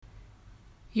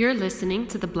You're listening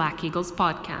to the Black Eagles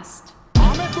podcast.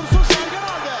 Ahmet Dursun Sergen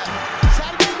aldı.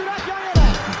 Sergen Bülent yan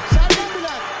yana. Sergen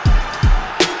Bülent.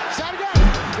 Sergen.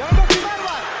 Yanında Tümer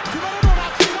var. Tümer'e doğru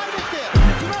aksiyonlar gitti.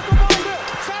 Tümer topu aldı.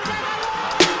 Sergen aldı.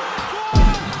 Gol!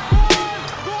 Gol!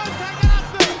 Gol! Sergen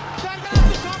attı. Sergen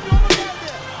attı. Şampiyonluk geldi.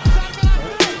 Sergen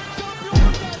attı.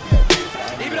 Şampiyonluk geldi.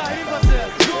 İbrahim'in pası.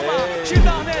 Roma. Şimdi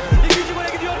Ahmet. İkinci gole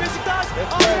gidiyor Beşiktaş.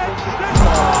 Ahmet.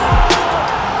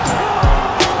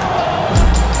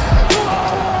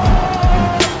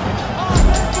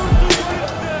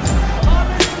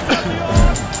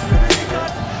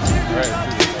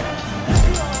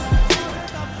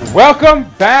 Welcome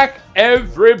back,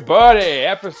 everybody.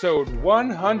 Episode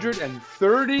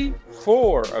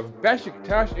 134 of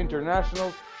Beşiktaş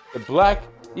International's The Black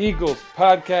Eagles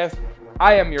podcast.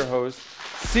 I am your host,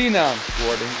 Sinan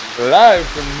Sporting, live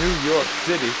from New York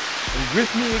City. And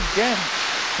with me again,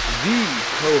 the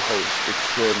co-host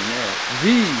extraordinaire,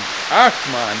 the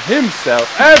Akman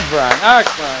himself, Evran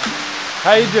Akman.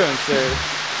 How you doing, sir?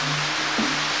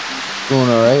 Doing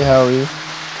all right. How are you?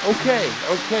 Okay.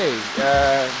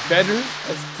 Better,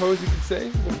 I suppose you could say,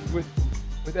 with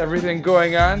everything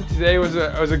going on. Today was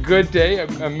a good day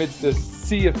amidst a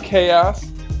sea of chaos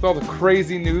with all the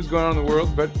crazy news going on in the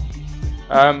world. But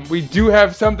we do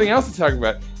have something else to talk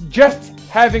about. Just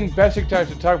having Beşiktaş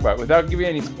to talk about without giving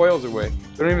any spoils away.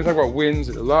 We don't even talk about wins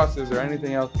or losses or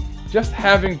anything else. Just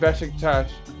having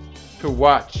Beşiktaş to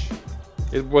watch.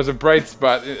 It was a bright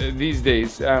spot these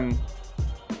days.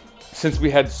 Since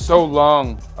we had so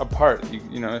long apart,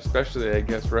 you know, especially, I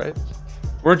guess, right?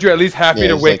 Weren't you at least happy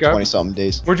to wake up? 20-something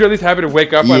days. Weren't you at least happy to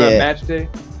wake up on a match day?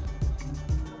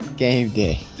 Game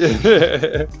day.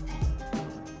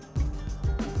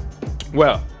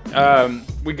 Well,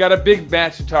 we got a big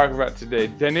match to talk about today.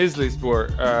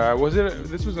 Denizlispor.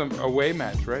 This was an away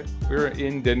match, right? We were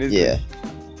in Denizli. Yeah.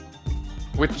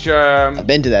 Which I've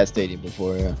been to that stadium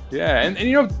before. Yeah. Yeah, and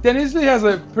you know, Denizli has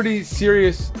a pretty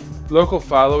serious local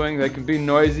following. That can be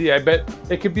noisy. I bet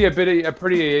it could be a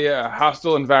pretty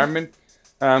hostile environment.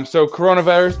 So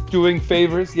coronavirus doing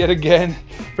favors yet again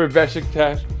for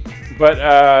Beşiktaş. But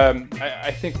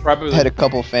I think probably I had a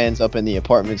couple fans up in the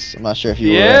apartments. I'm not sure if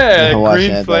you were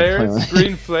watching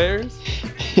green flares.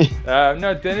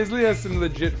 No, Denizli has some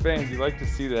legit fans. You like to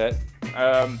see that.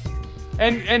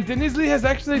 And Denizli has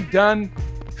actually done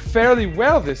fairly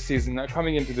well this season,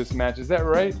 coming into this match. Is that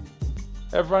right?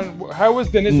 Everyone, how was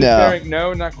Denizli faring?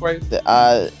 No, not quite.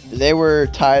 They were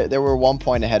tied. They were 1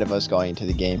 point ahead of us going into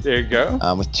the game. There you go.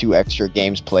 With 2 extra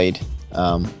games played,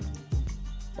 one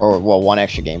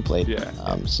extra game played. Yeah.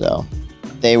 So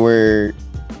they were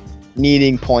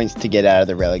needing points to get out of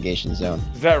the relegation zone.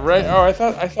 Is that right? Oh, I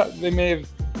thought they may have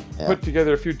put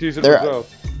together a few decent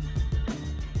results.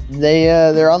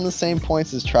 They're on the same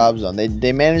points as Trabzon.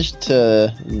 They managed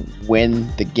to win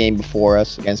the game before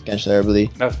us against Gençlerbirliği.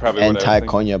 That's probably and what I was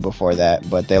Konya before that,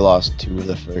 but they lost 2 of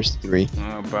the first 3.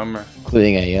 Oh, bummer.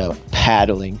 Including a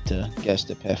paddling to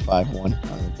Göztepe 5-1 on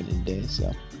opening day.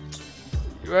 So.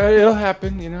 Well, it'll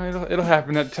happen, you know. It'll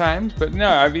happen at times, but no,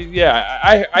 I mean,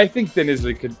 yeah, I think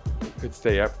Denizli could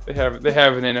stay up. They have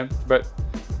it in them, but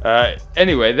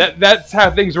anyway, that's how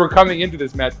things were coming into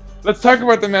this match. Let's talk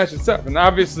about the match itself, and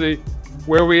obviously,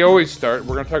 where we always start,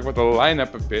 we're going to talk about the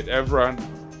lineup a bit. Everyone,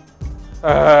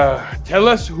 tell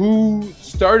us who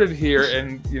started here,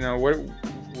 and you know what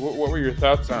were your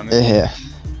thoughts on it? Yeah,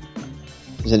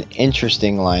 it was an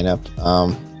interesting lineup.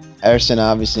 Ersin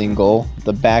obviously in goal,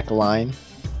 the back line,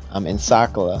 in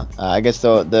Sakala. I guess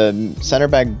the center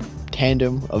back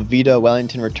tandem of Vida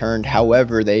Wellington returned.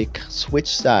 However, they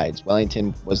switched sides.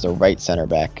 Wellington was the right center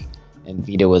back, and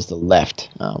Vida was the left,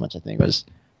 which I think was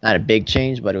not a big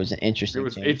change, but it was an interesting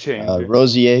change. It was a change.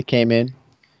 Rosier came in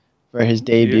for his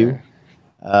debut.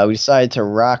 Yeah. We decided to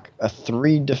rock a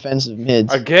 3 defensive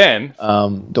mids. Again?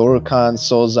 Dorukhan,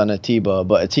 Souza, and Atiba,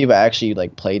 but Atiba actually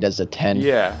played as a 10.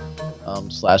 Yeah.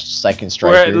 Slash second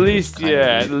striker. Or at least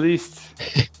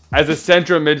as a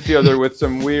central midfielder with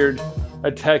some weird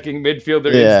attacking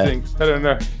midfielder instincts. I don't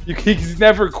know. He's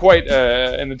never quite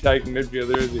an attacking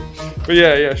midfielder, is he? But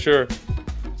yeah, sure.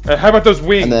 How about those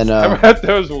wings? And then, how about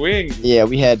those wings? Yeah,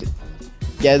 we had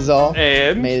Gezal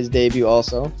and made his debut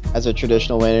also as a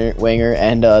traditional winger,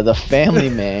 and the family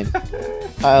man,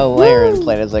 Kyle Laren,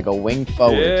 played as a wing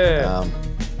forward. Yeah.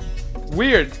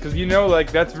 Weird, because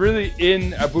that's really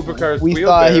in Abubakar's We wheel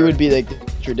thought there. he would be the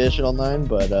traditional 9,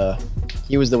 but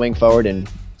he was the wing forward, and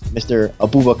Mr.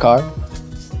 Abubakar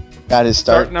got his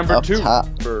start number up 2 top.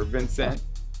 for Vincent.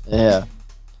 Yeah.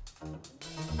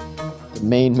 The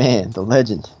main man, the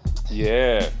legend.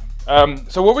 Yeah.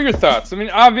 So what were your thoughts? I mean,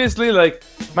 obviously,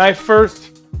 my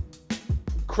first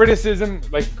criticism,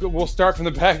 like we'll start from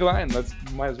the back line.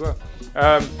 Might as well.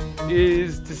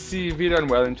 Is to see Vida and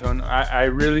Wellington. I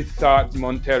really thought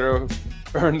Montero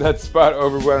earned that spot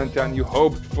over Wellington. You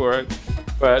hoped for it,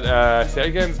 but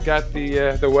Sergen's got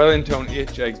the Wellington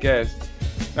itch, I guess.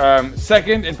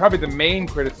 Second, and probably the main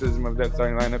criticism of that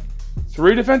starting lineup: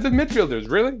 3 defensive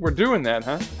midfielders. Really, we're doing that,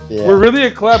 huh? Yeah. We're really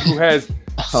a club who has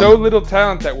so little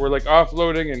talent that we're like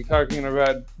offloading and talking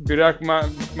about Burak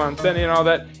Mancini and all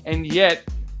that, and yet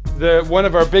one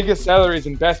of our biggest salaries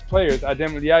and best players,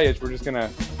 Adem Ljajic, we're just gonna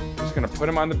put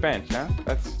him on the bench, huh?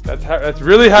 That's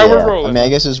really how we're rolling. I mean, I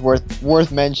guess it's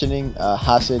worth mentioning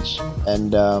Hasic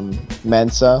and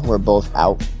Mensah were both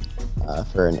out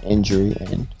for an injury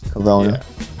and Corona.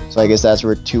 Yeah. So I guess that's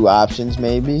where 2 options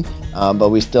maybe. But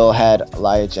we still had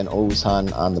Ljajic and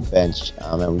Oğuzhan on the bench,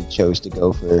 and we chose to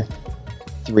go for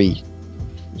 3.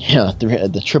 Yeah,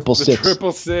 the triple six. The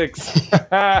triple six.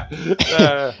 But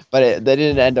they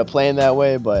didn't end up playing that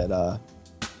way. But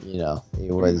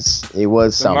it was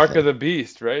the something. Mark of the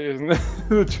beast, right? Isn't it?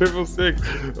 The triple six?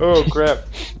 Oh crap!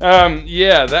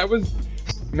 Yeah, that was,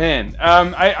 man.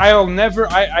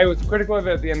 I was critical of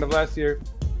it at the end of last year,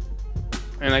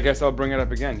 and I guess I'll bring it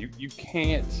up again. You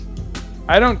can't.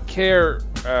 I don't care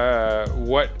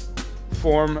what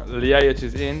form Ljajic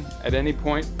is in at any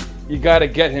point. You got to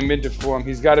get him into form.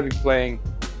 He's got to be playing.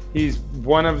 He's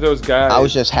one of those guys. I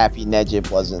was just happy Nejib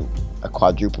wasn't a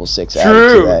quadruple 6.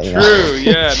 True, that, true.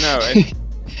 Yeah, no.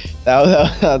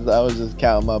 And I was just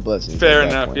counting my blessings. Fair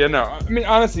enough. Point. Yeah, no. I mean,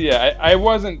 honestly, yeah, I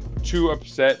wasn't too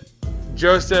upset.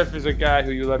 Joseph is a guy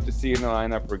who you love to see in the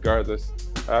lineup regardless.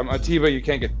 Atiba, you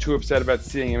can't get too upset about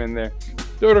seeing him in there.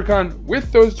 Dorukhan, with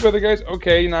those 2 other guys,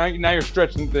 okay, now you're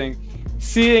stretching things.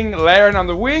 Seeing Laren on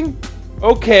the wing,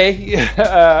 okay,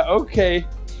 okay.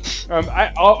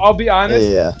 I'll be honest.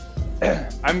 Yeah.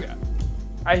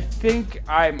 I think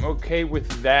I'm okay with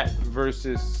that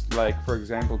versus, like, for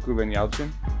example, Kuban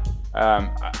Yalchin.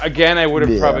 Again, I would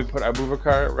have probably put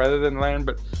Abubakar rather than Laren,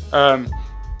 but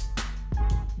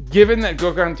given that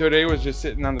Gökhan Töre was just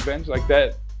sitting on the bench like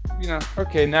that,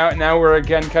 okay, now we're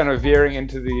again kind of veering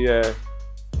into the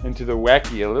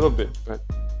wacky a little bit. But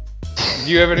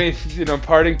do you have any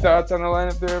parting thoughts on the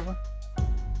lineup there, everyone?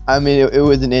 I mean, it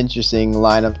was an interesting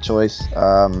lineup choice.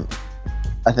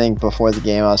 I think before the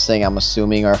game I was saying I'm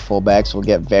assuming our fullbacks will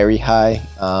get very high.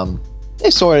 They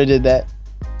sort of did that.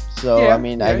 So, yeah, I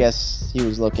mean, I guess he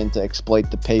was looking to exploit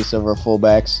the pace of our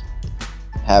fullbacks,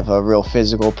 have a real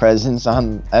physical presence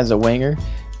as a winger.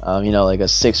 Like a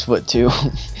 6'2"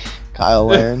 Kyle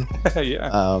Laren.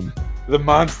 Yeah. The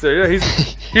monster. Yeah,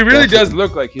 he really does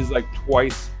look like he's like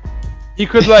twice. He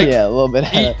could like a little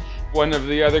bit eat one of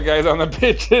the other guys on the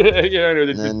pitch. Just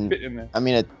fit in there. I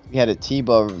mean, we had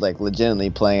Atiba like legitimately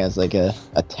playing as like a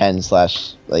 10 /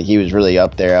 like he was really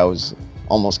up there. I was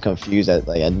almost confused I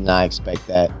did not expect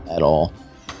that at all.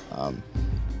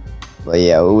 But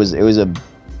yeah, it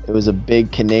was a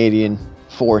big Canadian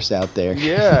force out there.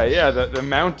 Yeah, the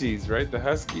Mounties, right? The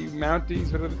Husky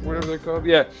Mounties, whatever they're called.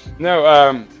 Yeah,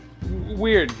 no,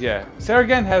 weird. Yeah,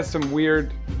 Sergen has some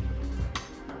weird.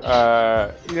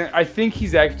 I think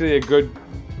he's actually a good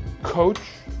coach,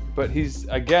 but he's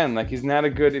not a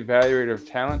good evaluator of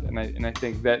talent, and I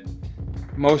think that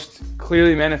most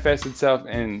clearly manifests itself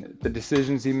in the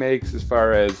decisions he makes as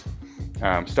far as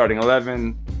starting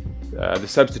 11. The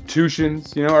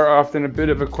substitutions, are often a bit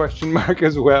of a question mark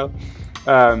as well.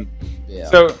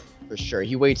 So for sure,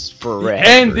 he waits for rest.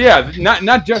 And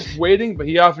not just waiting, but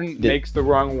he often makes the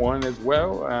wrong one as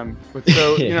well. But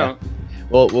so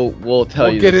we'll tell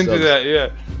you. We'll get into that.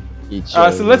 Yeah.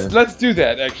 So let's do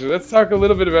that. Actually, let's talk a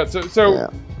little bit about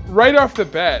right off the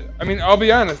bat. I mean, I'll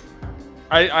be honest.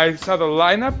 I saw the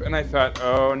lineup and I thought,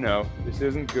 oh no, this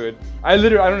isn't good. I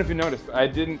don't know if you noticed, but I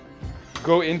didn't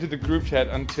go into the group chat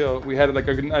until we had like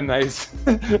a nice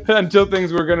until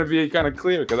things were going to be kind of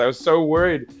clear, because I was so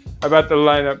worried about the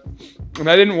lineup and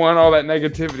I didn't want all that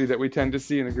negativity that we tend to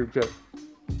see in the group chat.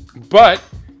 But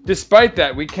despite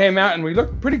that, we came out and we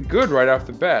looked pretty good right off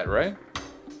the bat, right?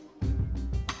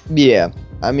 Yeah,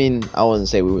 I mean, I wouldn't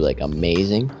say we were like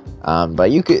amazing,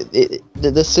 but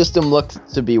the system looked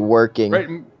to be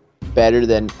working better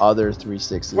than other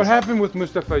 360s. What happened with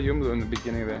Mustafa Yumlu in the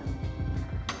beginning there?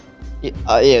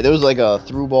 There was like a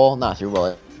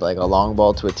like a long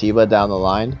ball to Atiba down the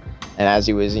line, and as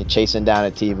he was chasing down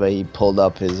Atiba, he pulled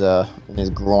up his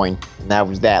groin, and that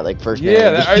was that. Like first.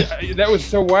 Yeah, that was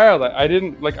so wild. I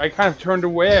didn't I kind of turned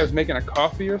away. I was making a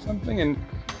coffee or something, and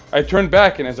I turned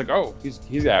back, and I was like, oh,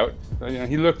 he's out. So,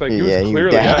 he looked like he was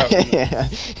clearly out. Yeah.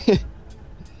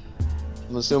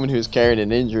 I'm assuming he was carrying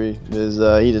an injury because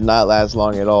he did not last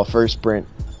long at all. First sprint,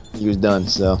 he was done.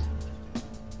 So.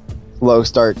 slow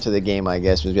start to the game, I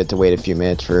guess. We had to wait a few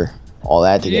minutes for all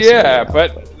that to get Yeah, sorted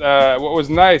out. but what was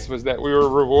nice was that we were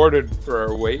rewarded for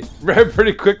our wait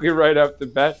pretty quickly right off the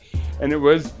bat, and it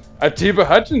was Atiba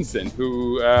Hutchinson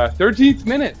who 13th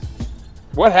minute.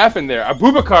 What happened there?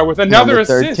 Abubakar with another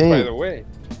assist, by the way.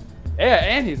 Yeah,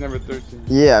 and he's number 13.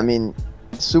 Yeah, I mean,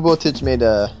 Subotic made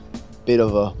a bit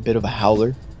of a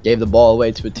howler. Gave the ball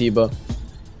away to Atiba.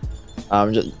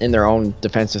 Just in their own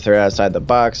defensive threat outside the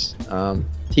box.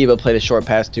 Atiba played a short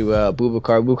pass to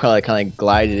Abubakar. Abubakar kind of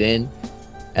glided in,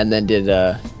 and then did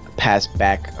a pass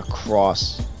back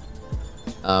across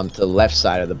to the left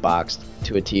side of the box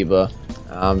to Atiba.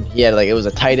 He had it was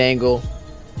a tight angle,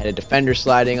 had a defender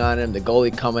sliding on him, the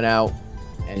goalie coming out,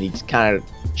 and he just kind of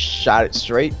shot it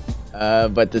straight.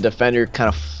 But the defender kind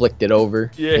of flicked it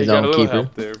over his own keeper.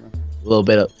 Help there, man. A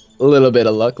little bit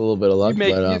of luck.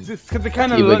 It's the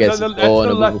kind of Atiba luck, gets that's the goal the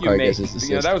and luck you Abubakar make. gets his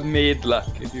assist. That was made luck,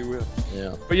 if you will.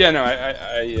 Yeah. But yeah, no,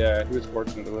 he was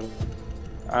fortunate a little.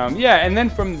 Yeah, and then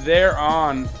from there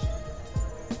on,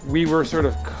 we were sort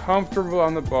of comfortable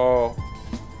on the ball.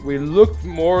 We looked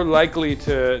more likely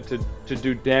to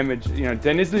do damage.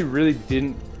 Denizli really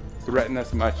didn't threaten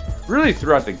us much, really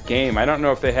throughout the game. I don't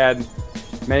know if they had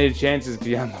many chances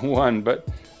beyond the one, but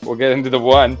we'll get into the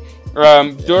one.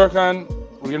 Dorkan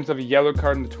will get himself a yellow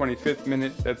card in the 25th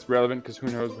minute. That's relevant because who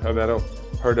knows how that'll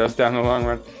hurt us down the long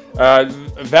run.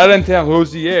 Valentin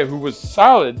Rosier, who was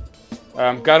solid,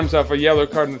 got himself a yellow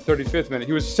card in the 35th minute.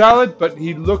 He was solid, but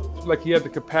he looked like he had the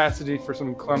capacity for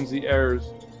some clumsy errors.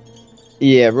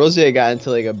 Yeah, Rosier got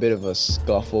into a bit of a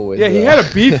scuffle with. Yeah, he had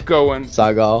a beef going.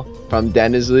 Sagal from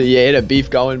Denizli. Yeah, he had a beef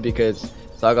going because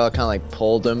Sagal kind of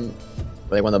pulled him,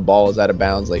 when the ball was out of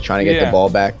bounds, trying to get the ball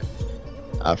back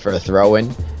for a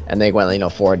throw-in, and they went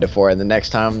 4-4. And the next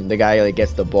time the guy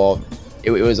gets the ball,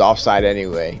 it was offside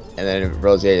anyway, and then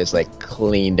Rosier just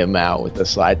cleaned him out with the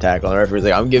slide tackle. And the referee's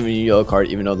like, "I'm giving you a yellow card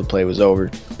even though the play was over."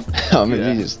 And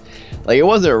he just it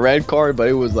wasn't a red card, but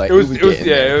it was it was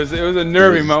a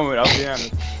nervy moment. I'll be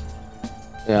honest.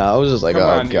 Yeah, I was just Come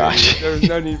on, gosh. There was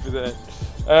no need for that.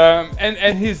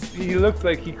 And he looks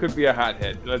like he could be a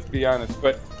hothead. Let's be honest,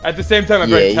 but at the same time, a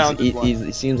very talented one.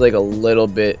 He seems like a little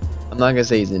bit. I'm not gonna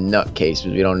say he's a nutcase because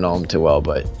we don't know him too well,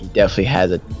 but he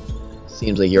definitely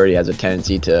seems like he already has a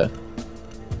tendency to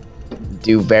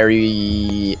do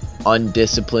very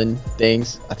undisciplined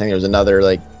things. I think there was another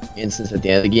instance at the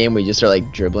end of the game where he just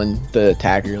started dribbling the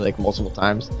attacker multiple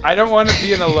times. I don't want to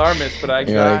be an alarmist, but I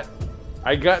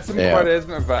got some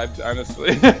Quaresma vibes,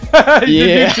 honestly.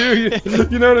 You too.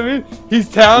 You know what I mean? He's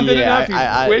talented enough.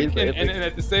 He's quick, and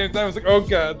at the same time, it's oh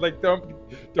god,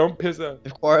 don't piss off.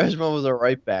 If Quaresma was a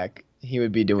right back, he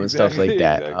would be doing stuff like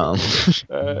that.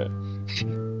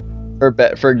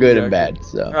 For good and bad.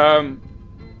 So.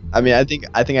 I mean, I think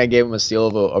I gave him a seal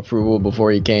of approval before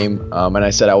he came, and I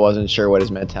said I wasn't sure what his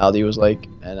mentality was like,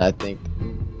 and I think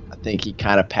he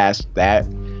kind of passed that.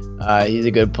 He's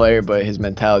a good player, but his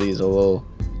mentality is a little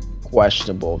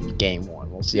questionable. Game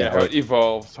one, we'll see how it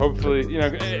evolves. Hopefully,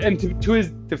 and to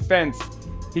his defense,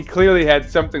 he clearly had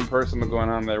something personal going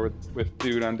on there with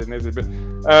dude on Denizli, but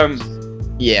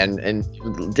yeah, and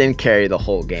didn't carry the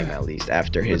whole game at least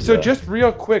after his. So just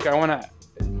real quick, I want to.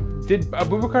 Did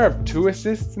Abubakar have 2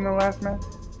 assists in the last match?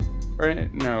 Or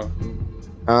no?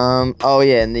 Oh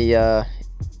yeah, in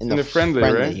the friendly,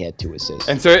 right? He had 2 assists.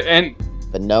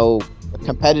 But no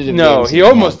competitive. No, he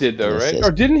almost did though, right? Assist.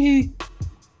 Or didn't he?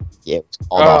 Yeah, it was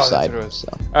all offside. That's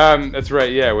that's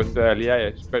right. Yeah, with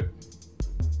Liajic, but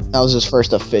that was his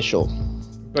first official.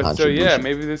 But so yeah,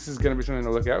 maybe this is going to be something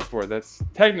to look out for. That's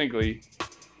technically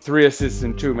 3 assists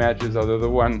in 2 matches, although the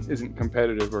one isn't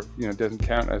competitive or doesn't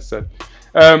count as such.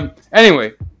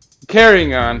 Anyway,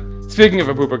 carrying on. Speaking of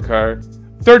Abubakar,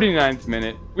 39th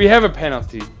minute, we have a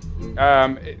penalty.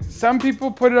 Some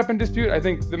people put it up in dispute. I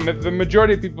think the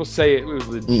majority of people say it was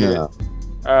legit. Yeah.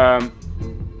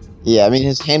 Yeah, I mean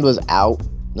his hand was out.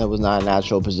 That was not a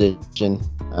natural position.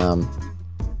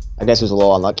 I guess it was a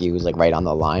little unlucky. He was right on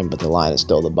the line, but the line is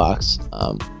still the box.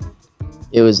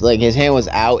 It was his hand was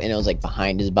out and it was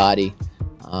behind his body,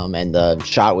 and the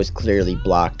shot was clearly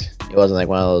blocked. It wasn't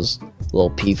one of those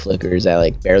little pea flickers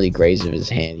that barely grazed his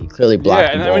hand. He clearly blocked.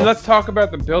 Yeah, and I mean let's talk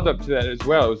about the build up to that as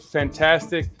well. It was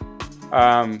fantastic.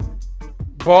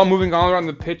 Ball moving all around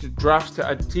the pitch. It drops to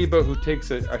Atiba, who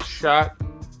takes a shot.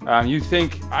 You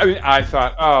think? I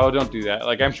thought, oh, don't do that.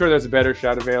 I'm sure there's a better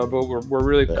shot available. We're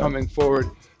really coming forward,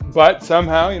 but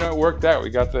somehow it worked out. We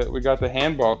got the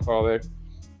handball call there.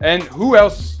 And who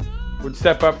else would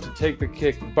step up to take the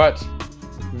kick but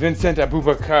Vincent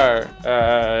Abubakar?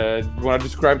 Want to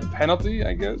describe the penalty,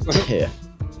 I guess? Yeah.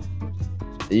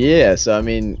 Yeah, so I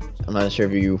mean, I'm not sure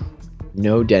if you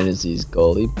no Denizli's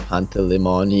goalie,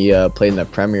 Pantelimon. He played in the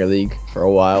Premier League for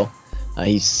a while.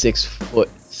 He's 6'7"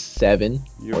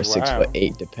 or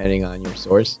 6'8", depending on your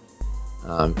source.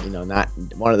 Not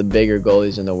one of the bigger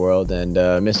goalies in the world. And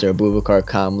Mr. Abubakar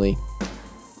Kamli,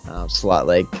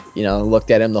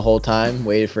 looked at him the whole time,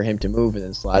 waited for him to move, and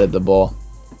then slotted the ball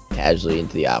casually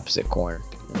into the opposite corner.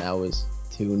 And that was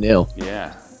 2-0.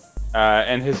 Yeah.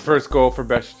 And his first goal for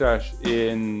Beşiktaş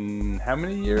in how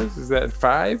many years? Is that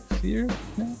 5 years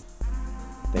now?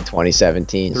 I think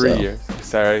 2017. 3 years.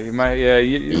 Sorry.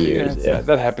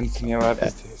 That happens to me a lot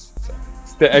these days. So,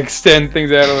 to extend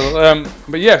things out a little.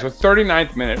 But yeah, so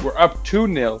 39th minute. We're up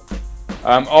 2-0.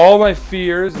 All my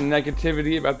fears and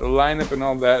negativity about the lineup and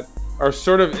all that are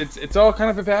sort of, it's all kind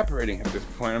of evaporating at this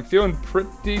point. I'm feeling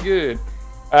pretty good.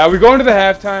 We go into the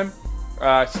halftime.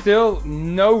 Still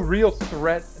no real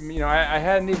threat. I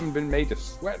hadn't even been made to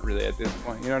sweat really at this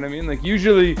point. You know what I mean? Like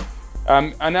usually,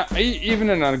 even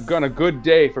on a good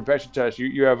day for Beşiktaş,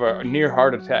 you have a near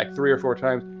heart attack 3 or 4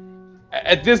 times.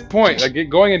 At this point, like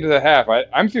going into the half,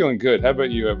 I'm feeling good. How about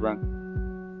you, Ebron?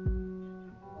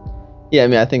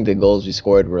 Yeah, I think the goals we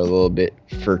scored were a little bit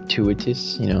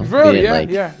fortuitous. Bro,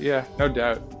 yeah, no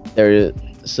doubt.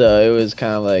 So it was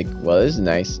kind of like, well, this is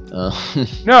nice.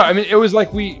 No, it was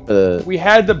like we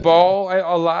had the ball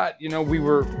a lot. We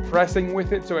wwere pressing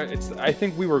with it, so I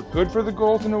think we were good for the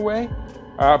goals in a way.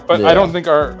 But yeah. I don't think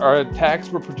our attacks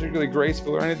were particularly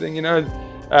graceful or anything.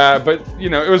 But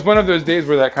it was one of those days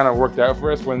where that kind of worked out for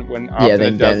us. When I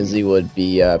think Denizli would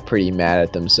be pretty mad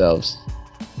at themselves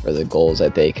for the goals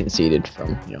that they conceded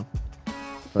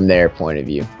from their point of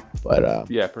view. But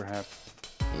yeah, perhaps.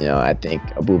 I think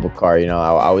Abubakar,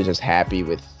 I was just happy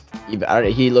with.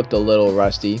 He looked a little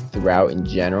rusty throughout in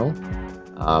general.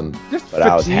 But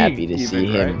I was happy to see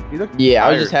him. Right? Yeah, I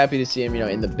was just happy to see him,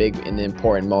 in the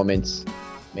important moments,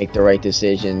 make the right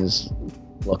decisions,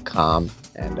 look calm,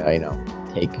 and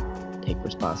take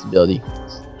responsibility.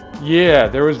 Yeah,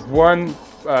 there was one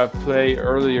play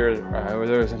earlier where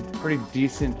there was a pretty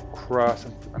decent cross.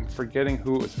 I'm forgetting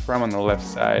who it was from on the left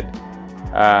side.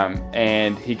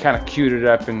 And he kind of queued it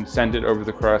up and sent it over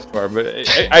the crossbar. But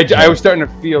I was starting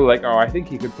to feel like, I think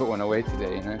he could put one away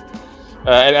today. And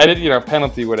I did,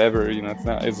 penalty, whatever. It's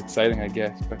not as exciting, I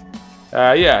guess. But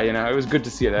it was good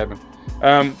to see it happen.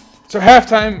 So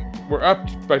halftime, we're up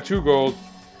by 2 goals,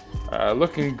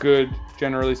 looking good,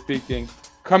 generally speaking.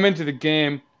 Come into the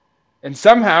game, and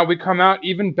somehow we come out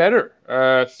even better.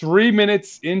 3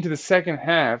 minutes into the second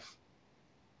half.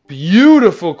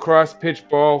 Beautiful cross-pitch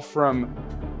ball from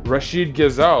Rashid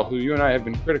Ghezal, who you and I have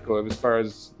been critical of as far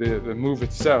as the move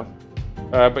itself.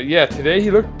 But yeah, today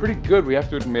he looked pretty good, we have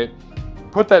to admit.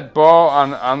 Put that ball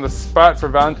on the spot for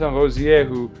Valentin Rosier,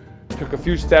 who took a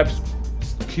few steps,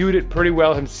 cued it pretty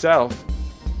well himself,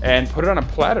 and put it on a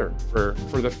platter for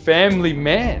the family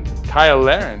man, Kyle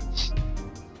Larin.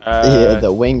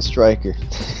 The wing striker.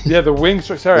 Yeah, the wing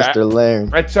striker. Sorry, Mr.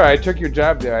 Larin. Sorry, I took your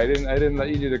job there. I didn't let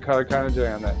you do the color commentary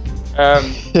on that.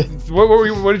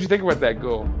 What did you think about that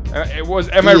goal?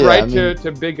 Am I right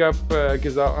to big up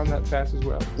Ghezal on that pass as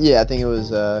well? Yeah, I think it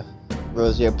was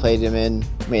Rosier played him in,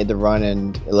 made the run,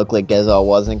 and it looked like Ghezal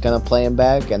wasn't gonna play him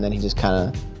back, and then he just kind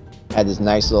of had this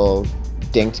nice little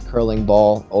dinked curling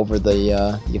ball over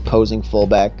the opposing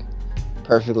fullback,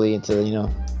 perfectly into the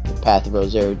path of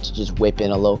Rosier to just whip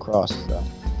in a low cross. So.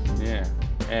 Yeah,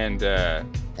 and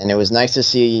it was nice to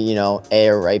see A,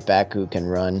 a right back who can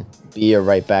run, B, a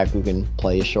right back who can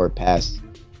play a short pass,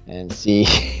 and C,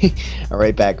 a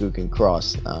right back who can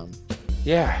cross.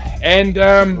 Yeah,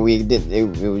 and we did. It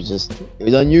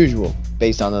was unusual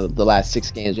based on the last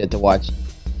 6 games we had to watch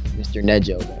Mr.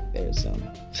 Nejo back there. So,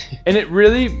 and it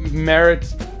really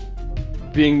merits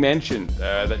being mentioned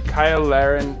that Kyle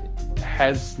Larin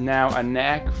has now a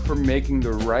knack for making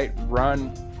the right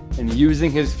run and using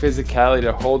his physicality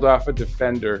to hold off a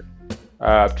defender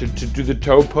to do the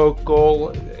toe poke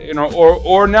goal,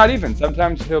 or not even.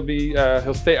 Sometimes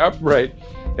he'll stay upright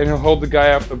and he'll hold the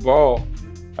guy off the ball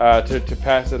to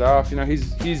pass it off.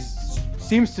 He's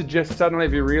seems to just suddenly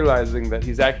be realizing that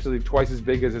he's actually twice as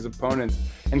big as his opponents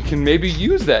and can maybe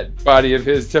use that body of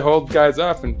his to hold guys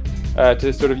off and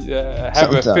to sort of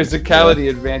have a physicality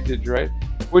advantage, right?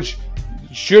 Which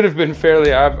should have been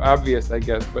fairly obvious, I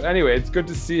guess. But anyway, it's good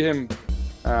to see him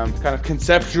kind of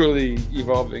conceptually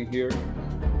evolving here.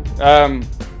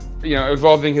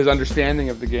 Evolving his understanding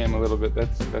of the game a little bit.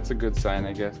 That's a good sign,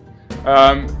 I guess.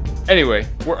 Anyway,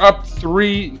 we're up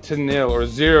 3-0 or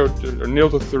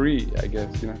 0-3, I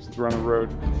guess. Since we're on the road.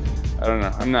 I don't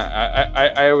know. I'm not.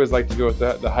 I always like to go with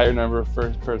the higher number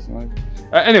first, personally.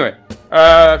 Anyway,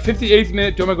 58th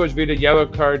minute, Domagoj Vida, yellow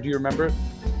card. Do you remember?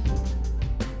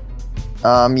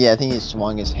 Yeah, I think he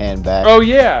swung his hand back. Oh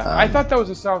yeah, I thought that was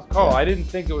a soft call. Yeah. I didn't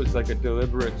think it was like a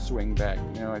deliberate swing back.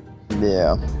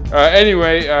 Yeah.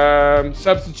 Anyway,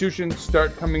 substitutions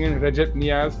start coming in. Recep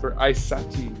Niaz for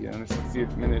Aysati in the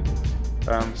 60th minute.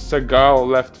 Sagal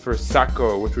left for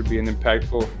Sacco, which would be an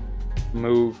impactful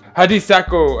move. Hadi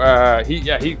Sacco,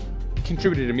 he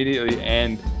contributed immediately,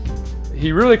 and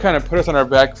he really kind of put us on our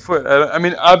back foot. I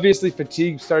mean, obviously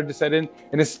fatigue started to set in,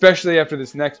 and especially after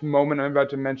this next moment I'm about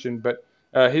to mention, but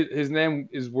his name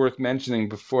is worth mentioning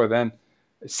before then.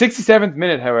 67th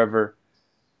minute, however,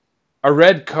 a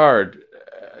red card.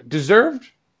 Deserved?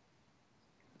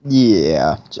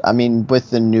 Yeah. I mean, with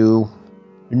the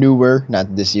newer,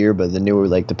 not this year, but the newer,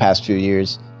 like the past few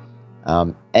years,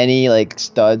 any like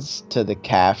studs to the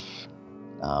calf,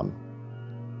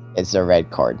 it's a red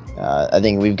card. I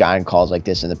think we've gotten calls like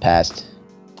this in the past.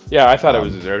 Yeah, I thought it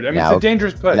was deserved. I mean, it's a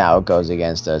dangerous play. Now it goes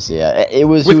against us. Yeah, he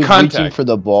was contact. reaching for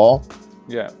the ball.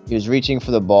 Yeah, he was reaching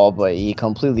for the ball, but he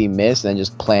completely missed and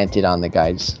just planted on the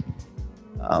guy's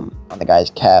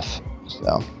calf.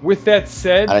 So with that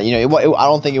said, I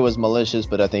don't think it was malicious,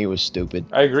 but I think it was stupid.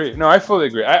 I agree. No, I fully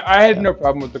agree. I had no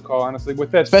problem with the call, honestly.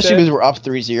 With that, especially because we're up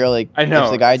 3-0. Like, I know,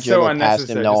 if the guy dribbled past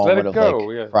him, no one would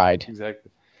have cried.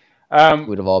 Exactly.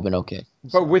 Would have all been okay.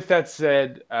 But with that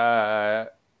said,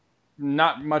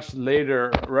 not much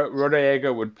later,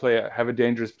 Rodallega would have a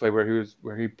dangerous play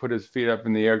where he put his feet up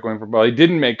in the air going for the ball. He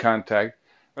didn't make contact,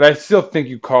 but I still think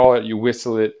you call it, you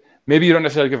whistle it. Maybe you don't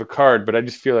necessarily give a card, but I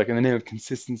just feel like in the name of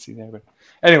consistency there. But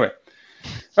anyway,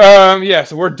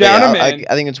 so we're down a man.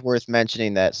 I think it's worth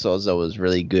mentioning that Souza was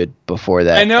really good before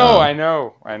that. I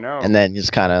know. And then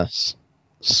just kind of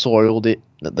soiled it.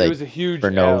 Like, it was a huge for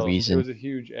no reason. It was a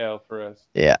huge L for us.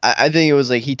 Yeah, I think it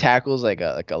was like he tackles like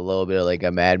a little bit like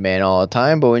a madman all the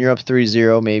time, but when you're up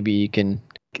 3-0, maybe you can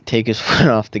take his foot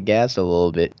off the gas a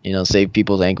little bit, save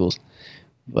people's ankles.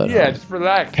 But just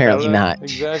relax. Apparently not.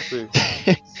 Exactly.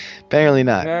 Apparently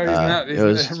not. No,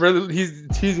 he's not.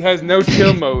 He has no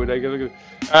chill mode. I guess.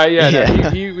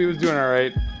 He was doing all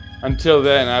right until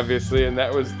then, obviously, and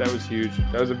that was huge.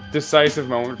 That was a decisive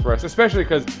moment for us, especially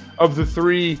because of the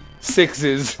 3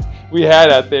 6s we had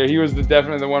out there. He was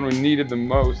definitely the one we needed the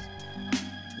most.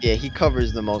 Yeah, he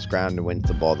covers the most ground and wins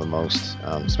the ball the most,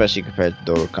 especially compared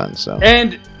to Dorukhan. So.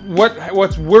 And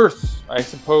what's worse, I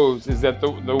suppose, is that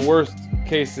the worst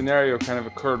case scenario kind of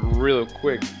occurred real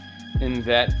quick, in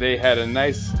that they had a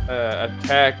nice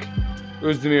attack.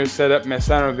 Özdemir set up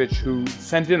Mesanovic, who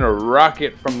sent in a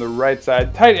rocket from the right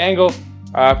side. Tight angle.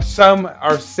 Some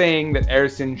are saying that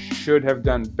Ersin should have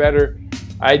done better.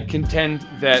 I'd contend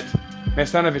that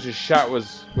Mesanovic's shot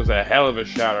was a hell of a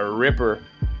shot, a ripper.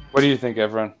 What do you think,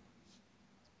 Evron?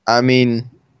 I mean,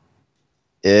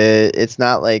 it's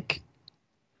not like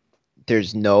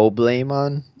there's no blame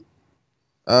on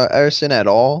Ersin at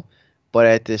all, but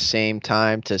at the same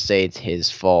time, to say it's his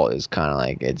fault is kind of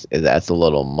like that's a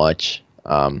little much.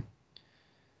 I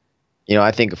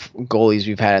think goalies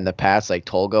we've had in the past, like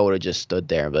Tolga, would have just stood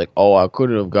there and be like, "Oh, I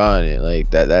couldn't have gotten it."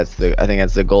 Like that. I think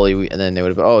that's the goalie. And then they would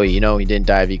have been, "Oh, he didn't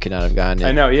dive. He could not have gotten it."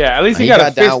 I know. Yeah, at least he got a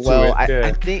fist down well. To it. Yeah.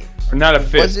 I think. Or not a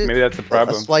fist. Maybe that's the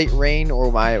problem. A slight rain, or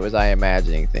was I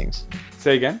imagining things?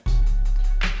 Say again.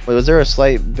 Was there a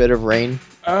slight bit of rain in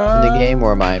the game,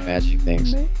 or am I imagining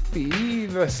things? Maybe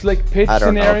the slick pitch I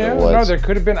don't scenario. know if it was. No, there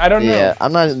could have been. I don't know. Yeah,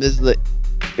 I'm not.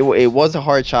 It was a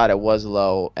hard shot. It was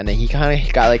low, and then he kind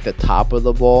of got like the top of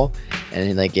the ball, and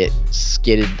then like it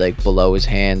skidded like below his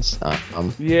hands.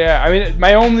 Yeah, I mean,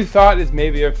 my only thought is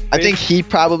maybe if I think he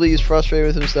probably is frustrated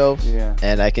with himself. Yeah,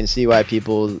 and I can see why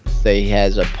people say he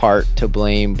has a part to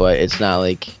blame, but it's not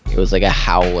like it was like a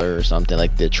howler or something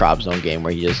like the Trabzon game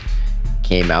where he just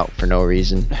came out for no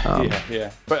reason.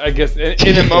 Yeah. But I guess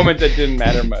in a moment that didn't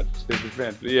matter much to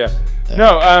defense. But yeah.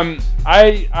 No,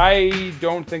 I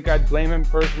don't think I'd blame him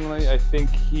personally. I think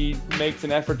he makes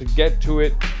an effort to get to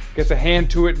it, gets a hand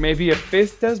to it. Maybe a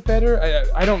fist does better.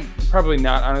 I don't, probably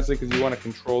not, honestly, because you want to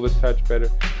control the touch better.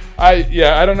 I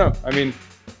don't know. I mean,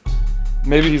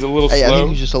 maybe he's a little slow. I think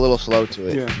he's just a little slow to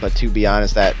it. Yeah. But to be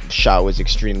honest, that shot was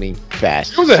extremely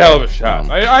fast. It was a hell of a shot.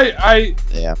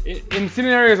 Yeah. In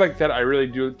scenarios like that, I really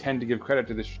do tend to give credit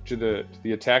to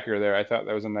the attacker there. I thought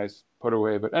that was a nice put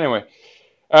away. But anyway,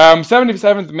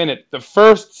 77th minute, the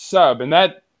first sub, and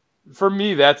that, for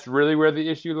me, that's really where the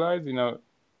issue lies.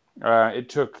 It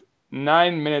took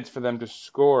 9 minutes for them to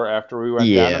score after we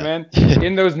went down a man.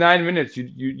 In those 9 minutes,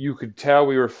 you could tell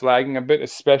we were flagging a bit,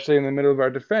 especially in the middle of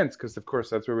our defense, because of course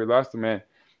that's where we lost the man.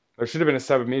 There should have been a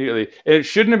sub immediately. It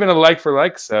shouldn't have been a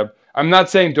like-for-like sub. I'm not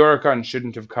saying Dorukhan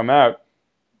shouldn't have come out,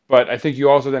 but I think you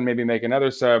also then maybe make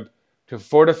another sub to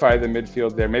fortify the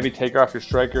midfield there. Maybe take off your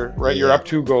striker, right? You're up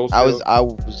 2 goals. I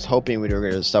was hoping we were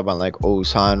going to sub on like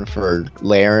Ozan for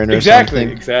Laren or Exactly.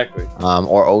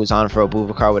 Or Ozan for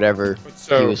Abubakar, whatever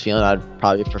So- he was feeling. I'd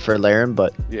probably prefer Laren,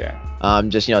 but Yeah.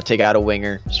 just take out a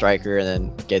winger, striker, and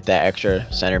then get that extra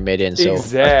center mid in. So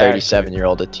Exactly. a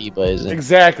 37-year-old Atiba isn't.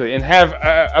 Exactly. And have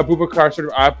Abubakar sort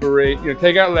of operate,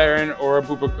 take out Laren or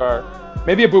Abubakar.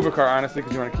 Maybe Abubakar, honestly,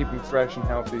 because you want to keep him fresh and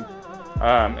healthy.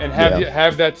 And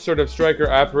have that sort of striker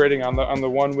operating on the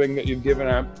one wing that you've given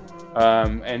up,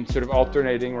 and sort of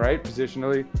alternating, right,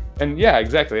 positionally. And yeah,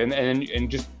 exactly. And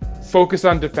just focus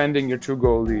on defending your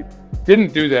 2-goal lead.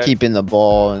 Didn't do that. Keeping the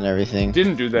ball and everything.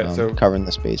 Didn't do that. So covering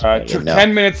the space. took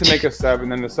 10 minutes to make a sub,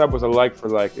 and then the sub was a like for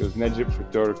like. It was Necip for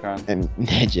Dorukhan. And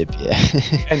Necip, yeah.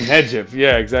 And Necip,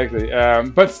 yeah, exactly.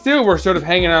 But still, we're sort of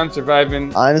hanging on,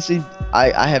 surviving. Honestly,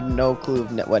 I have no clue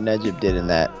of what Necip did in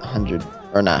that 100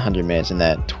 or not 100 minutes in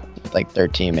that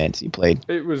 13 minutes he played.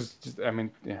 It was just,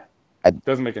 it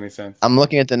doesn't make any sense. I'm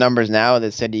looking at the numbers now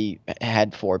that said he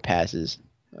had 4 passes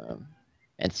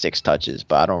and 6 touches,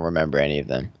 but I don't remember any of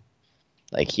them.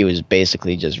 Like, he was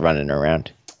basically just running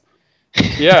around.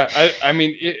 Yeah,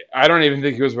 I don't even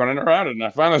think he was running around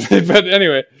enough, honestly. But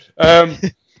anyway,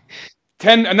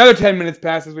 another 10 minutes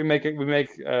passes. We make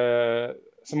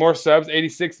some more subs.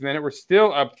 86th minute. We're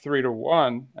still up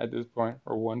 3-1 at this point,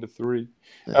 or 1-3.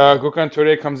 Gökhan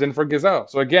Töre comes in for Gazal.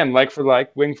 So again, like for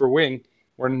like, wing for wing.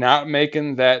 We're not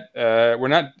making that. We're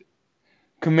not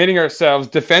committing ourselves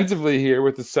defensively here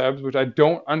with the subs, which I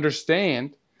don't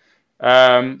understand.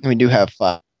 We do have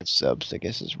 5 subs, I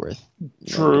guess is worth.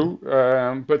 True,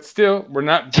 but still, we're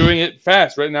not doing it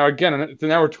fast right now. Again, so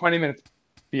now we're 20 minutes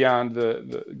beyond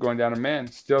the going down a man.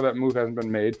 Still, that move hasn't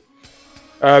been made.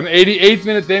 88th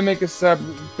minute, they make a sub.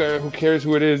 Who cares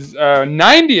who it is?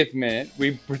 90th minute,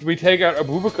 we take out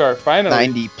Abubakar finally.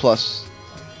 90 plus.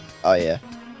 Oh yeah.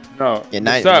 No, yeah,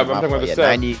 90, sub. I'm talking about the sub.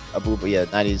 90 Abubakar. Yeah,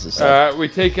 90 is the sub. We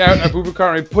take out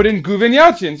Abubakar and we put in Guven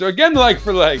Yalçın. So again, like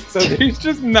for like. So he's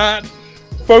just not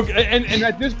focused. And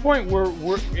at this point, we're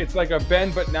it's like a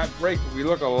bend but not break. We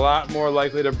look a lot more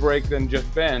likely to break than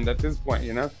just bend at this point,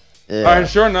 Yeah. And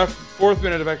sure enough, 4th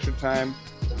minute of extra time,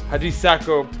 Hadi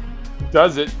Sacco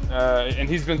does it, and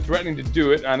he's been threatening to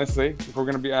do it. Honestly, if we're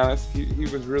gonna be honest, he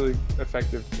was really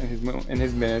effective in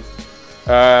his minutes.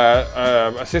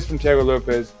 Assist from Thiago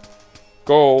Lopez.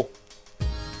 Goal.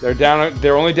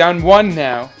 They're only down 1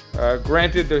 now.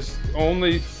 Granted, there's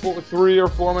only 3 or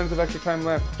 4 minutes of extra time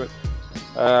left, but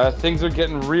things are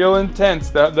getting real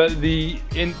intense.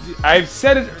 I've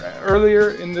said it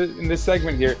earlier in this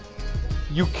segment here.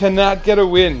 You cannot get a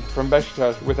win from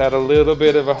Beşiktaş without a little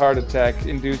bit of a heart attack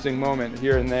inducing moment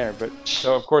here and there. But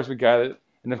so of course we got it,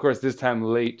 and of course this time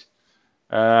late.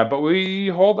 But we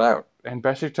hold out, and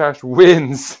Beşiktaş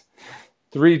wins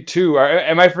 3-2.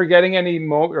 Am I forgetting any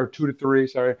moment, or 2-3?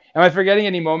 Sorry, am I forgetting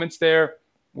any moments there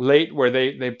late where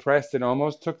they pressed and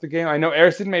almost took the game? I know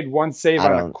Ersin made one save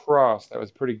on a cross that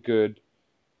was pretty good.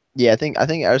 Yeah, I think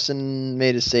Ersin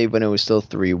made a save when it was still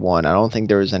 3-1. I don't think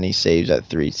there was any saves at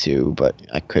 3-2, but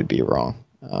I could be wrong.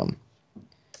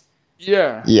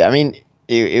 Yeah. Yeah, I mean,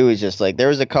 it was just like there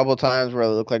was a couple times where it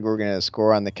looked like we were gonna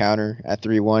score on the counter at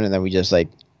 3-1, and then we just like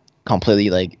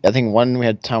completely I think one we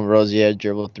had Tom Rosier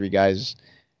dribbled 3 guys,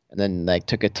 and then like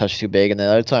took a touch too big, and the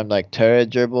other time like Töre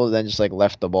dribbled, then just like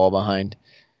left the ball behind.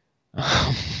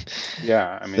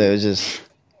 Yeah, I mean, so it was just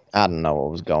I don't know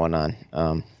what was going on.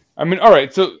 I mean, all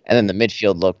right, so and then the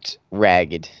midfield looked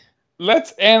ragged.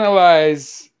 Let's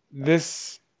analyze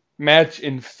this match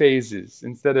in phases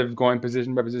instead of going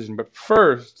position by position. But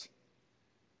first,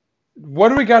 what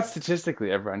do we got statistically,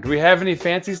 everyone? Do we have any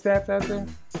fancy stats out there?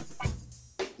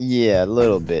 Yeah, a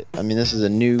little bit. I mean, this is a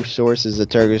new source. This is a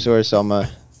Turkish source, so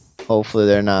hopefully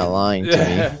they're not lying to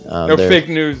me. No fake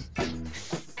news.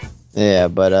 Yeah,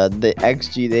 but the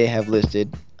XG they have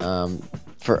listed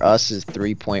for us is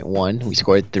 3.1. We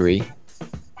scored 3.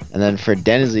 And then for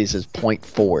Denizli, it says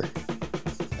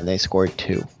 0.4. And they scored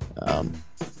 2.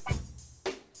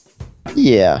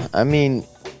 Yeah, I mean,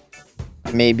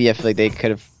 maybe I feel like they could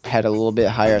have had a little bit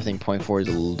higher. I think 0.4 is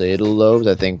a little low.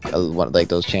 I think like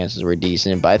those chances were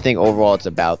decent. But I think overall it's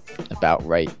about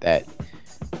right that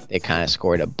they kind of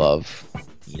scored above,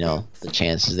 the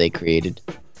chances they created.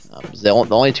 The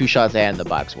only 2 shots they had in the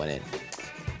box went in.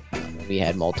 We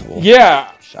had multiple.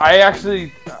 Yeah, shots.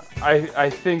 I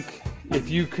think if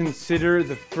you consider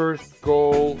the first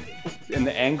goal and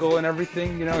the angle and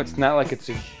everything, it's not like it's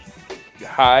a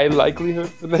high likelihood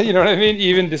for that, you know what I mean?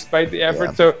 Even despite the effort.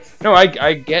 Yeah. So no,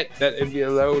 I get that it'd be a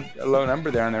low number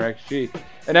there on their XG,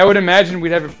 and I would imagine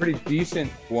we'd have a pretty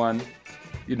decent one.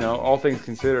 All things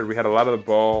considered, we had a lot of the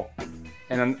ball,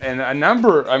 and a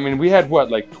number. I mean, we had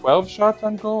like 12 shots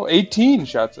on goal, 18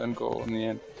 shots on goal in the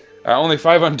end. Only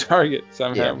 5 on target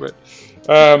somehow, but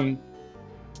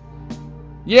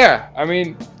yeah. I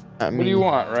mean, what do you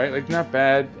want, right? Like, not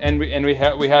bad. And we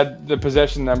had the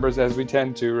possession numbers as we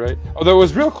tend to, right? Although it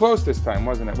was real close this time,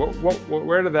 wasn't it?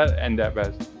 Where did that end up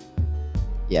as?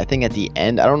 Yeah, I think at the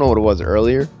end, I don't know what it was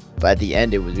earlier, but at the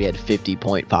end we had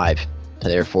 50.5 to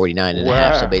their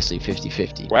 49.5, so basically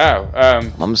 50-50. Wow.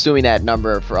 I'm assuming that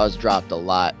number for us dropped a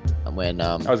lot when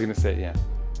I was gonna say, yeah,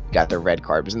 got the red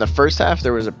card. Because in the first half,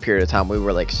 there was a period of time we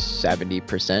were like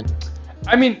 70%.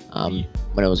 I mean,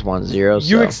 when it was 1-0.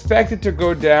 You expect it to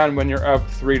go down when you're up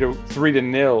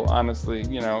 3-0. Honestly,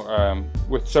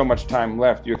 with so much time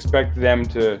left, you expect them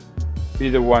to be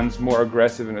the ones more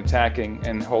aggressive and attacking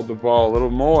and hold the ball a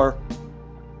little more,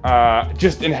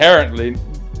 just inherently.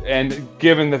 And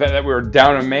given the fact that we were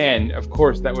down a man, of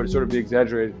course, that would sort of be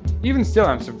exaggerated. Even still,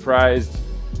 I'm surprised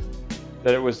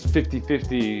that it was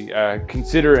 50-50,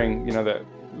 considering, that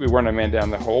we weren't a man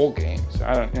down the whole game. So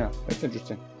I don't, that's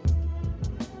interesting.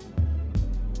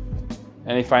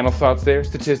 Any final thoughts there,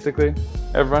 statistically,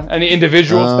 everyone? Any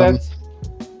individual stats?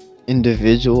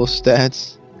 Individual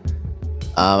stats?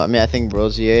 I think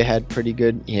Rosier had pretty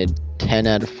good. He had 10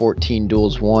 out of 14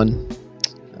 duels won.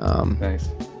 Nice.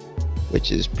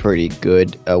 Which is pretty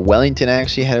good. Wellington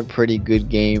actually had a pretty good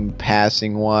game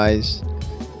passing-wise.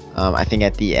 I think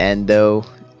at the end, though,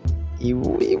 he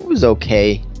was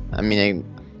okay. I mean,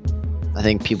 I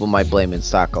think people might blame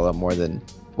Insakala more than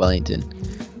Wellington.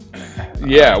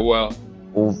 Yeah, well,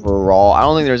 overall, I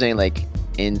don't think there's any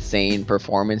insane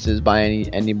performances by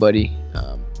anybody.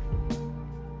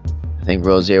 I think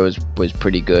Rosier was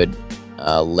pretty good.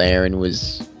 Laren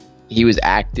was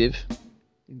active.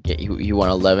 He won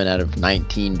 11 out of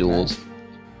 19 duels,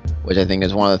 which I think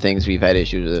is one of the things we've had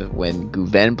issues with when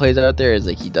Gouven plays out there. Is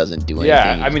he doesn't do anything.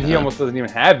 Yeah, I mean, he almost doesn't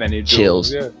even have any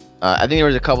chills. Yeah. I think there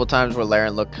was a couple times where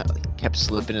Laren kept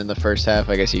slipping in the first half.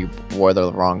 I guess he wore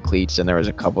the wrong cleats, and there was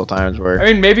a couple times where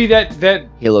maybe that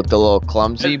he looked a little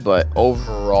clumsy, but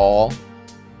overall,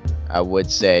 I would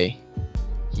say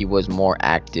he was more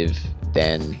active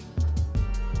than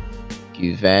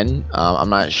Gouven. I'm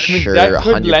not sure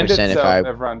 100% if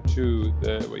everyone to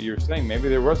what you were saying. Maybe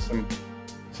there was some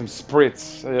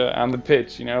spritz on the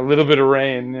pitch. A little bit of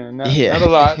rain. Not a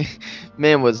lot.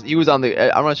 Man was on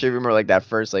the. I'm not sure if you remember that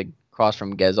first cross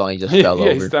from Gezal. He just fell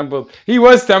over. He stumbled. He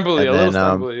was stumbly, a little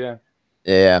stumbly. Yeah.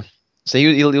 Yeah. So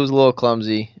he was a little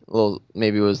clumsy.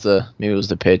 Maybe it was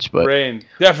the pitch, but rain,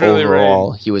 definitely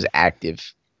overall, rain. He was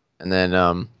active. And then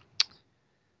I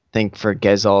think for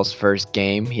Gezal's first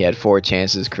game, he had 4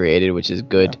 chances created, which is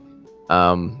good.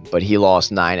 But he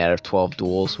lost 9 out of 12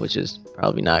 duels, which is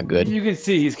probably not good. You can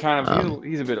see he's kind of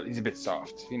he's a bit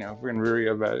soft. If we're gonna worry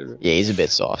about it. Yeah, he's a bit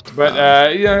soft. But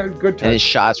good touch. And his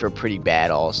shots were pretty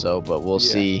bad also. But we'll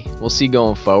see. We'll see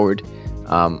going forward.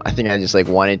 I think I just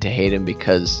wanted to hate him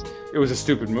because it was a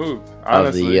stupid move.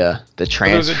 Honestly, of the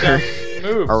transfer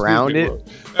move, around it.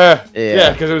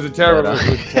 Yeah, because it was a terrible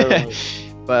move.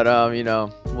 But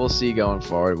we'll see going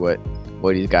forward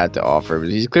what he's got to offer. But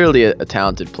he's clearly a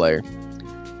talented player,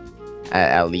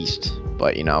 at least.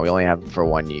 But we only have him for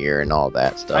 1 year and all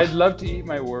that stuff. I'd love to eat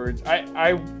my words.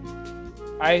 I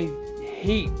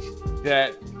hate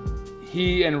that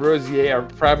he and Rosier are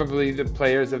probably the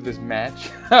players of this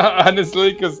match.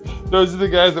 Honestly, because those are the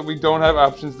guys that we don't have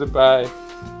options to buy.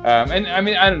 And I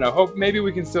mean, I don't know. Hope maybe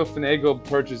we can still finagle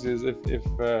purchases if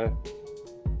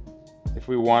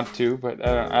we want to, but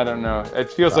I don't know.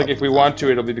 It feels like if we want to,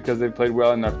 it'll be because they've played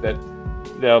well enough that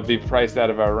they'll be priced out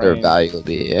of our range. Their value will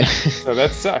be, yeah. So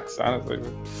that sucks, honestly.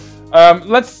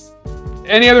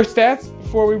 Any other stats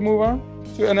before we move on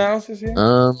to analysis here?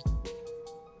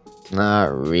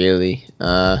 Not really.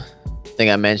 I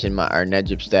think I mentioned our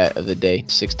Nedjib stat of the day: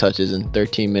 6 touches in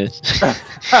 13 minutes. And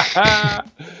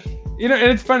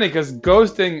it's funny because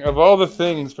ghosting, of all the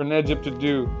things for Nedjib to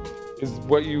do, is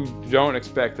what you don't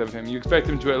expect of him. You expect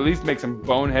him to at least make some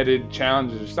boneheaded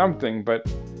challenges or something, but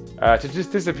to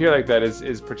just disappear like that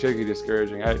is particularly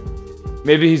discouraging.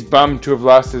 Maybe he's bummed to have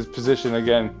lost his position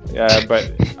again,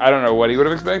 but I don't know what he would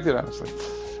have expected, honestly.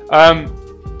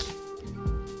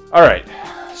 All right,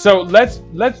 so let's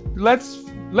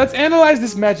analyze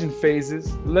this match in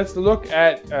phases. Let's look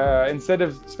at instead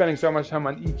of spending so much time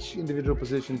on each individual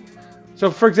position. So,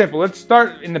 for example, let's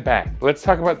start in the back. Let's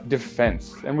talk about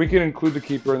defense, and we can include the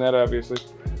keeper in that, obviously.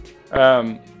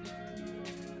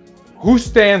 Who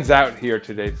stands out here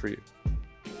today for you?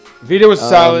 Vita was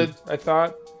solid, I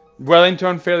thought.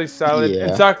 Wellington fairly solid. Yeah.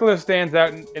 And Sakala stands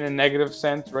out in a negative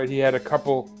sense, right? He had a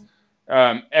couple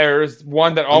errors.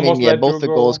 One that almost led to a goal. Both the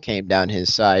goals came down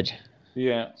his side.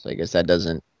 Yeah. So I guess that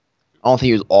doesn't. I don't think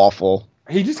he was awful.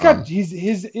 He just got his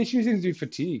issue seems to be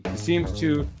fatigue. He seems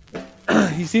to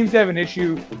have an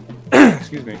issue.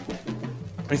 Excuse me.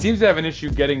 He seems to have an issue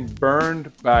getting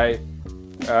burned by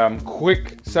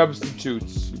quick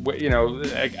substitutes. Like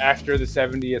after the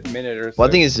 70th minute or so. Well,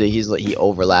 I think he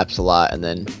overlaps a lot, and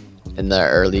then in the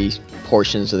early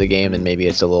portions of the game, and maybe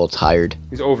it's a little tired.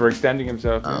 He's overextending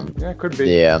himself. Yeah, could be.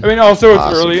 Yeah. I mean, also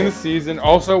possible. It's early in the season.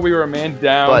 Also, we were a man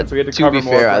down, But so we had to to cover be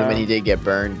more fair, ground. when he did get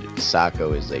burned,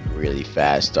 Sacco is like really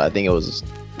fast. So I think it was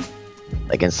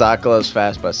like in Sacco is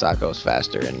fast, but Sacco is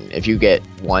faster. And if you get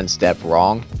one step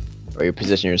wrong, or you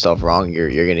position yourself wrong,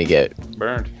 you're gonna get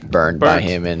burned by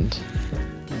him. And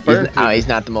he's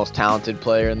not the most talented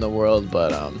player in the world,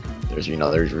 but there's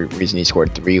reason he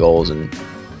scored 3 goals in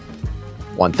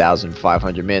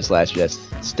 1,500 minutes last year.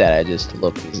 That's a stat I just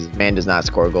looked. This man does not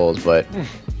score goals, but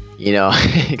he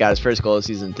got his first goal of the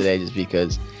season today just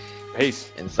because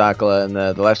pace and Sakala and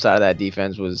the left side of that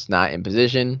defense was not in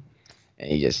position,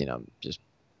 and he just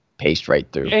paced right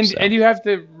through. And you have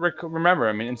to remember,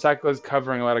 I mean, Insakala is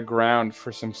covering a lot of ground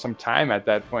for some time at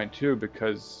that point too,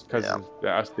 because of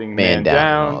us being man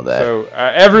down. And all that. So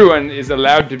everyone is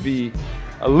allowed to be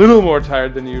a little more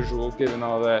tired than usual, given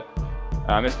all that.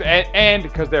 And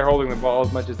because they're holding the ball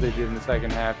as much as they did in the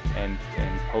second half and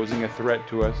posing a threat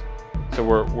to us. So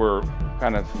we're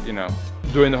kind of,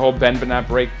 doing the whole bend but not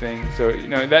break thing. So,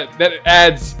 that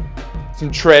adds some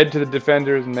tread to the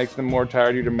defenders and makes them more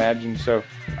tired, you'd imagine. So,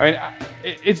 I mean,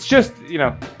 it's just,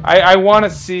 I want to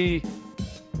see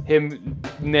him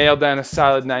nail down a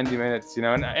solid 90 minutes,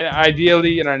 and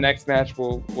ideally in our next match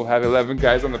we'll have 11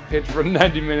 guys on the pitch for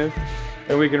 90 minutes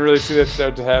and we can really see that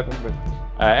start to happen. But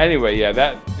anyway,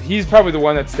 yeah, he's probably the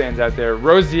one that stands out there.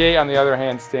 Rosier, on the other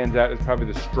hand, stands out as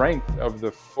probably the strength of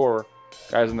the 4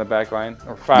 guys on the back line,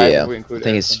 or 5 if we include. I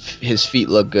think his feet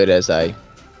look good as I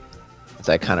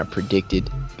kind of predicted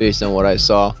based on what I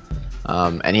saw.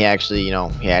 And he actually, he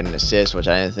had an assist, which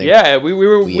I didn't think. Yeah, we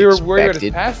were worried about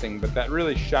his passing, but that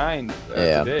really shined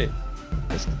today.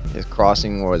 His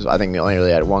crossing was, I think, he only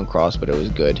really had 1 cross, but it was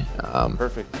good.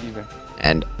 Perfect, even.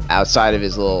 And outside of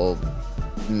his little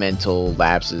mental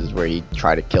lapses where he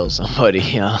tried to kill somebody,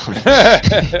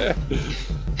 that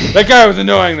guy was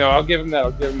annoying, though. I'll give him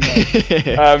that.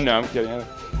 No, I'm kidding.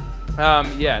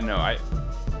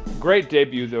 Great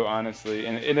debut, though, honestly.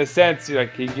 And in a sense,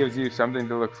 he gives you something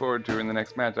to look forward to in the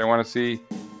next match. I want to see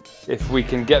if we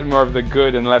can get more of the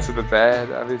good and less of the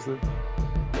bad, obviously.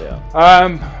 Yeah.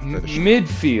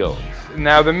 Midfield.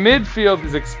 Now, the midfield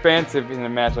is expansive in a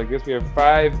match like this. We have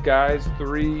 5 guys,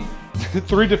 3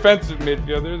 defensive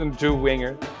midfielders and 2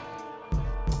 wingers.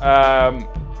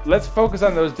 Let's focus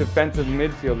on those defensive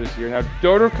midfielders here. Now,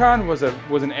 Dodorkan was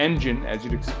an engine, as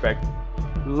you'd expect.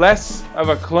 Less of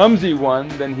a clumsy one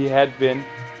than he had been.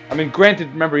 I mean, granted,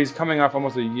 remember, he's coming off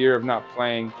almost a year of not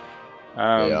playing.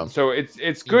 So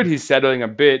it's good he's settling a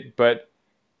bit, but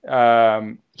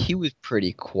he was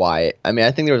pretty quiet. I mean,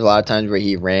 I think there was a lot of times where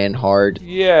he ran hard.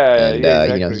 Yeah, and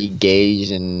exactly. He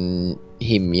gauged and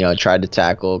he tried to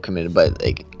tackle, committed, but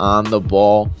like on the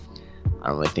ball, I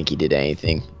don't really think he did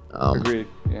anything. Agreed.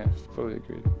 Yeah, fully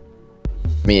agreed.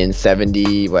 I mean,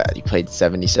 he played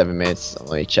 77 minutes.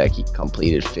 Let me check. He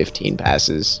completed 15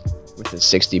 passes with a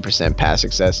 60% pass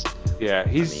success. Yeah,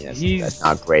 that's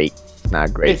not great.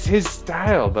 Not great. It's his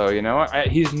style, though.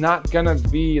 He's not gonna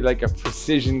be like a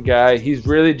precision guy. He's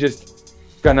really just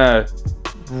gonna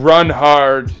run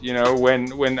hard.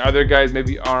 When other guys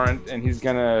maybe aren't, and he's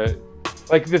gonna.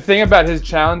 Like, the thing about his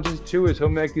challenges too is he'll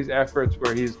make these efforts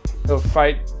where he'll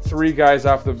fight 3 guys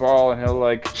off the ball, and he'll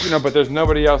but there's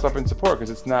nobody else up in support because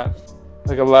it's not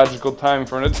like a logical time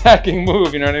for an attacking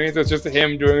move. You know what I mean? So it's just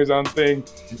him doing his own thing.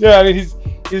 Yeah, I mean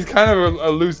he's kind of a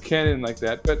loose cannon like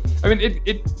that. But I mean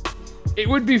it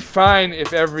would be fine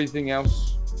if everything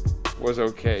else was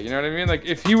okay. You know what I mean? Like,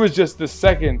 if he was just the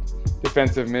second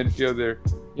defensive midfielder,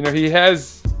 he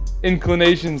has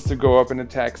inclinations to go up and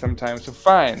attack sometimes, so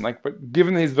fine. But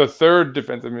given that he's the 3rd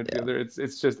defensive midfielder,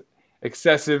 it's just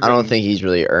excessive. I don't think he's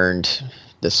really earned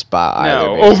the spot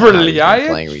either. No, over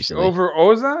Ljajic, over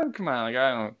Ozan. Come on,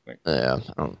 I don't think. Yeah,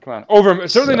 come on,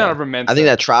 certainly not over Mensah. I think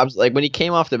that when he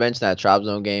came off the bench in that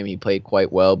Trabzon game, he played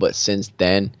quite well, but since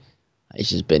then, it's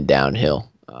just been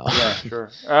downhill. Yeah, sure.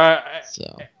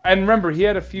 And remember, he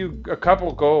had a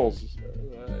couple goals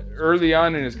early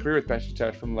on in his career with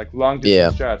Beşiktaş from long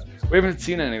distance shots. We haven't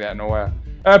seen any of that in a while.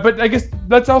 But I guess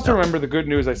let's also remember the good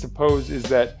news, I suppose, is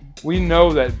that we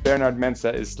know that Bernard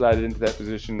Mensah is slotted into that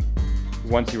position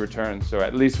once he returns. So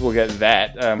at least we'll get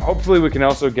that. Hopefully we can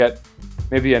also get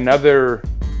maybe another,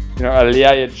 a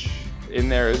Ljajic in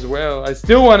there as well. I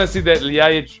still want to see that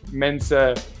Ljajic,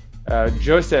 Mensah,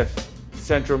 Joseph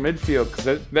central midfield,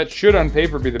 because that should on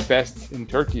paper be the best in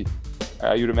Turkey,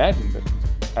 you'd imagine. But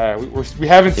we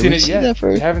haven't seen it yet.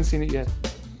 We haven't seen it yet.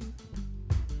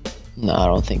 No, I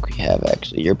don't think we have,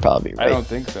 actually. You're probably right. I don't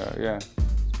think so, yeah.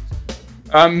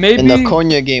 Maybe in the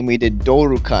Konya game we did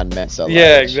Dorukhan Mensah.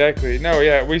 Yeah, exactly. No,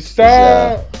 yeah, we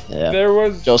saw there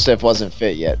was Joseph wasn't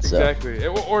fit yet, so exactly,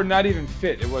 or not even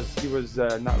fit. He was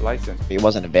not licensed. He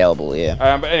wasn't available.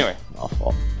 Yeah. But anyway,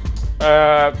 awful.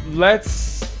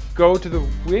 Let's go to the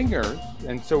wingers,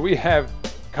 and so we have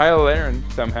Kyle Larin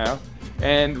somehow,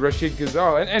 and Rashid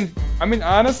Ghazal, and I mean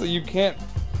honestly, you can't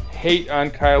hate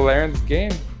on Kyle Larin's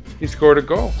game. He scored a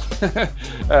goal.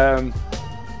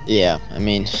 Yeah, I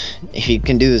mean, if he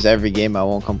can do this every game, I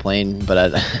won't complain.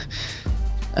 But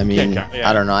I mean,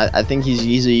 I don't know. I think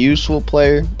he's a useful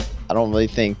player. I don't really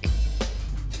think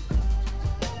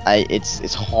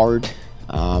it's hard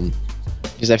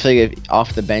because I feel like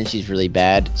off the bench he's really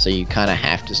bad, so you kind of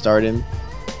have to start him.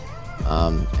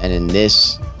 And in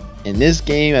this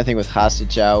game, I think with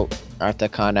Hasic out,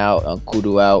 Artakan out,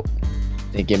 Kudu out,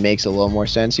 I think it makes a little more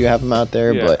sense you have him out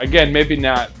there. Yeah, but again, maybe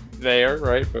not there,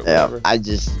 right? But whatever. I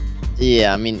don't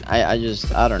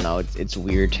know. It's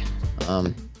weird.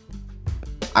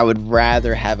 I would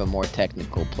rather have a more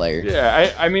technical player.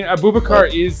 Yeah, I mean,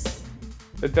 Abubakar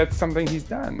that's something he's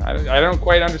done. I don't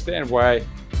quite understand why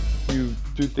you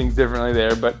do things differently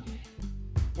there, but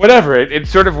whatever. It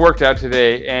sort of worked out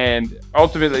today, and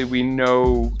ultimately we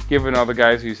know, given all the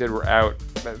guys who you said were out,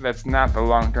 that's not the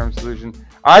long-term solution.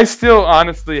 I still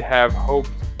honestly have hope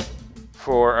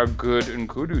for a good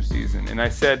Nkudu season, and I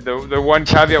said the one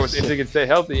caveat was if he could stay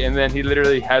healthy, and then he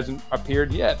literally hasn't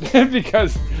appeared yet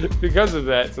because of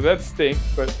that. So that stinks.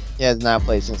 But he has not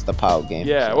played since the Pau game.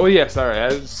 Yeah. So. Well, yeah.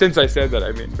 Sorry. Since I said that,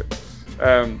 I mean, but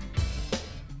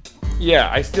yeah,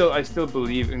 I still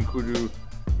believe Nkudu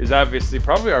is obviously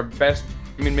probably our best.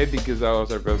 I mean, maybe Ghazal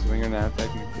is our best winger now,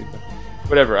 technically, but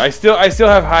whatever. I still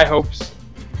have high hopes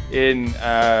in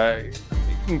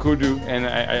Nkudu, and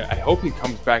I hope he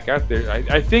comes back out there.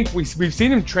 I think we've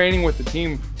seen him training with the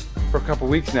team for a couple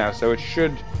weeks now, so it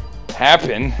should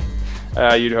happen.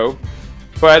 You'd hope,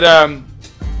 but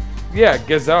yeah,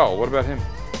 Ghazal. What about him?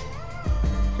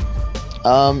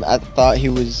 I thought he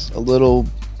was a little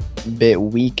bit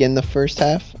weak in the first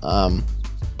half.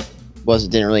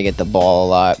 Didn't really get the ball a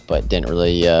lot, but didn't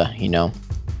really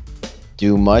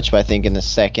do much. But I think in the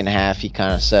second half he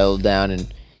kind of settled down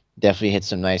and definitely hit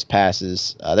some nice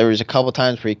passes. There was a couple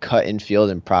times where he cut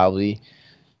infield and probably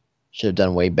should have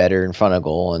done way better in front of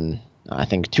goal. And I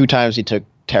think 2 times he took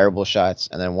terrible shots,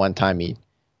 and then 1 time he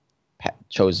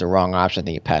chose the wrong option. I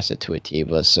think he passed it to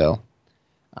Atiba. So,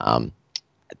 I think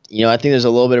there's a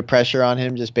little bit of pressure on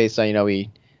him just based on he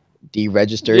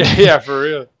deregistered. Yeah, for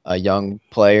real. A young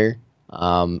player.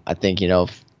 I think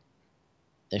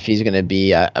if he's going to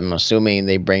be, I'm assuming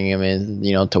they bring him in,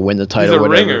 to win the title. He's a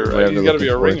ringer, right? He's got to be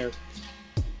a ringer.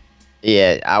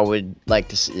 Yeah, I would like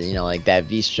to see, like that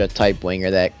Visca type winger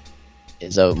that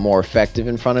is more effective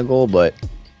in front of goal, but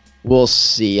we'll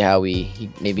see how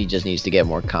he maybe just needs to get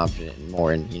more confident and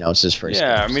more in, it's his first game.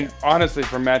 I mean, honestly,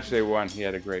 for match day 1, he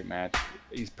had a great match.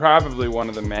 He's probably one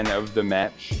of the men of the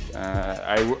match.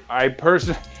 I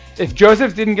personally... If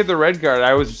Joseph didn't get the red card,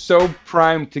 I was so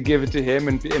primed to give it to him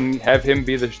and have him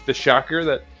be the shocker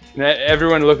that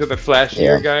everyone looked at the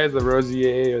flashier guys, the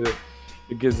Rosier or the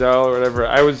Ghazal or whatever.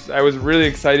 I was really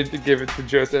excited to give it to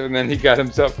Joseph, and then he got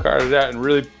himself carded out and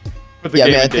really put the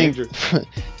game in danger.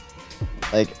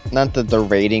 Like, not that the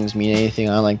ratings mean anything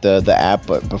on like the app,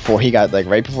 but right before he got the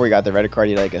red card,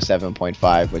 he had like a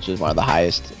 7.5, which is one of the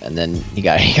highest, and then he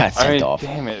got sent off.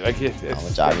 Damn it! Like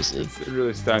which obviously it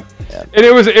really stunk. Yeah. And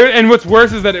and what's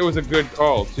worse is that it was a good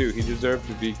call too. He deserved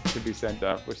to be sent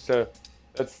off, which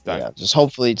that's stunk. Yeah, just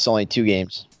hopefully it's only 2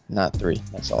 games. Not 3.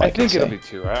 That's all I can say. It'll be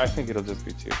 2. I think it'll just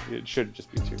be 2. It should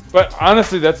just be 2. But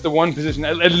honestly, that's the one position.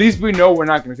 At least we know we're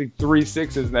not going to see 3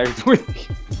 6s next week.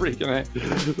 Freaking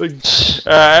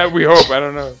we hope. I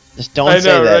don't know. Just don't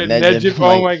say that, right? Nejib,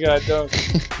 oh my God,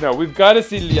 don't. No, we've got to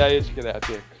see Ljajic get out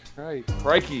there. Right,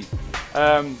 crikey.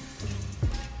 All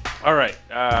right.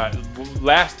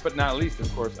 Last but not least, of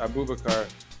course, Abubakar.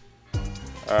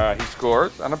 He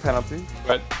scores on a penalty,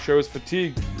 but shows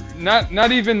fatigue.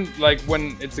 Not even like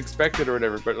when it's expected or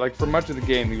whatever, but like for much of the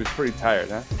game, he was pretty tired,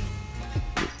 huh?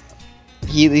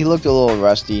 He looked a little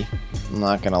rusty. I'm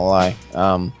not gonna lie.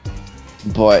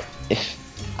 But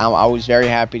I was very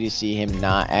happy to see him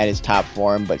not at his top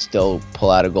form, but still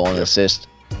pull out a goal and assist.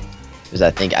 Because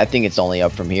I think it's only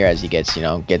up from here as he gets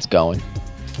going.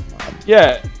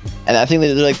 Yeah. And I think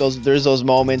there's those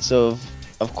moments of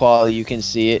of quality. You can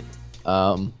see it.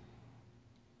 And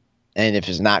if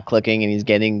it's not clicking and he's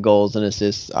getting goals and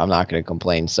assists, I'm not going to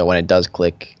complain. So when it does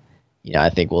click, I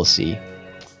think we'll see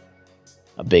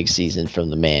a big season from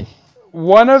the man.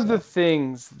 One of the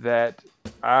things that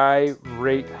I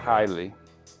rate highly,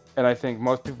 and I think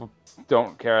most people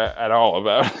don't care at all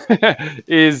about,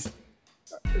 is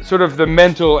sort of the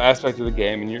mental aspect of the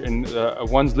game and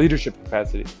one's leadership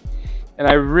capacity. And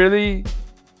I really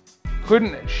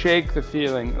couldn't shake the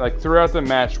feeling, like throughout the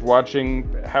match,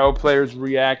 watching how players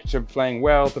react to playing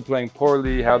well, to playing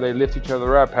poorly, how they lift each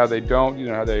other up, how they don't,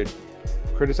 how they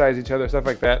criticize each other, stuff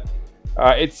like that.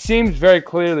 It seems very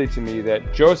clearly to me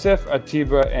that Joseph,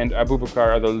 Atiba, and Abubakar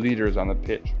are the leaders on the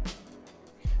pitch.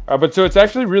 But so it's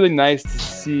actually really nice to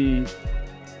see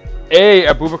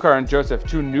Abubakar and Joseph,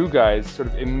 two new guys, sort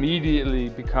of immediately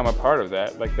become a part of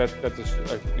that. Like that's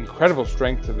an incredible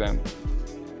strength to them.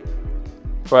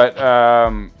 But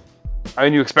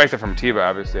you expect it from Atiba,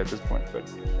 obviously, at this point.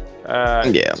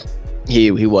 But yeah, he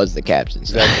was the captain.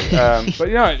 So.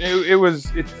 Exactly.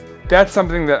 But that's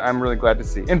something that I'm really glad to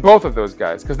see in both of those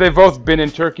guys, because they've both been in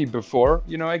Turkey before,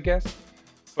 I guess.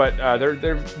 But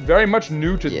they're very much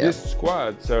new to this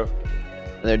squad, so.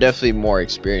 And they're definitely more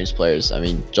experienced players. I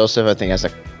mean, Joseph, I think, has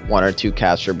like 1 or 2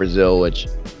 caps for Brazil, which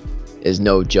is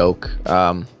no joke.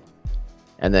 And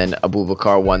then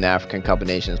Abubakar won the African Cup of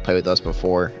Nations, played with us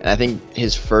before. And I think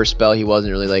his first spell, he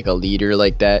wasn't really like a leader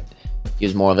like that. He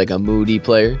was more of like a moody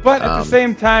player. But at the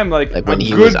same time, like when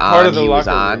he was on, he was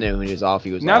on, and when he was off,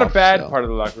 he was not off. a bad part of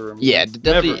the locker room. Yeah,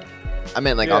 definitely. Never. I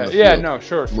meant like on the field. Yeah, no,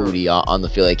 sure. Moody on the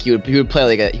field. Like he would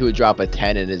play he would drop a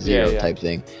 10 and a 0 type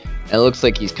thing. And it looks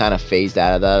like he's kind of phased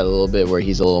out of that a little bit, where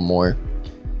he's a little more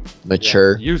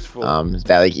mature. Useful.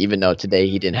 That like even though today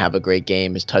he didn't have a great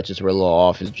game, his touches were a little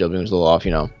off, his dribbling was a little off.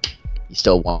 He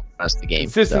still won us the game.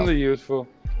 Consistently useful,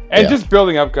 and just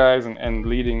building up guys and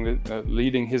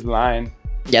leading his line.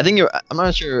 Yeah, I think I'm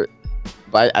not sure,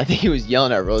 but I think he was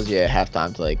yelling at Rozier at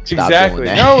halftime to like stop exactly.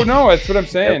 doing that. No, that's what I'm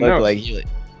saying. No,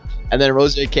 and then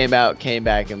Rozier came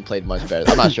back and played much better.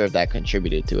 I'm not sure if that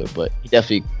contributed to it, but he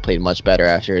definitely played much better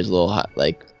after his little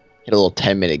hit a little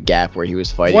 10-minute gap where he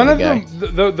was fighting. One of the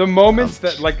guy. the moments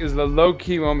that is the low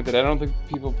key moment that I don't think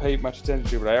people pay much attention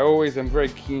to, but I always am very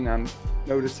keen on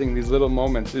noticing these little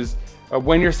moments is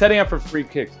when you're setting up for free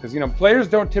kicks, because players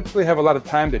don't typically have a lot of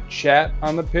time to chat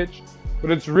on the pitch.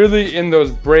 But it's really in those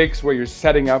breaks where you're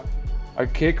setting up a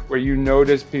kick where you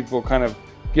notice people kind of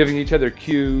giving each other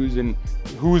cues and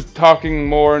who's talking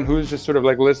more and who's just sort of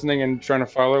like listening and trying to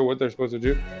follow what they're supposed to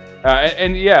do.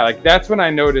 That's when I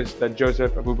noticed that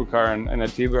Joseph, Abubakar, and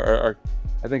Atiba are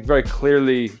I think, very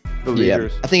clearly the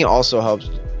leaders. I think it also helps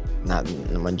not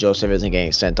when Joseph isn't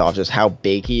getting sent off, just how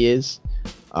big he is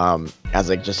as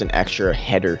like just an extra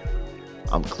header,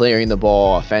 clearing the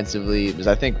ball offensively. Because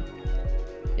I think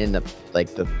in the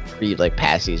pre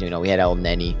past season, we had El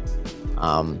Neni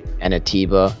and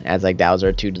Atiba as that was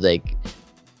our two.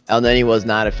 El Neni was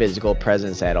not a physical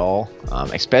presence at all,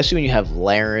 especially when you have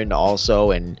Laren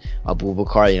also and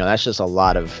Abubakar. That's just a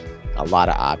lot of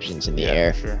options in the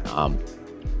air. Sure.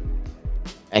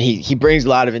 And he brings a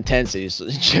lot of intensity,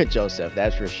 Joseph,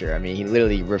 that's for sure. I mean, he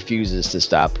literally refuses to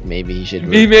stop. Maybe he should.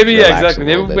 Maybe exactly.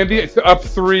 Maybe it's up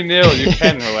 3-0. You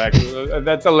can relax.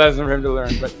 That's a lesson for him to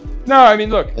learn. But no, I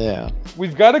mean, look. Yeah.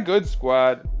 We've got a good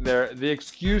squad. The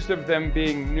excuse of them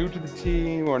being new to the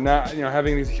team or not,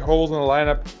 having these holes in the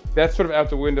lineup, that's sort of out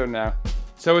the window now.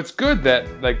 So it's good that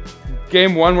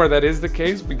game one where that is the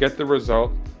case, we get the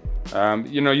result.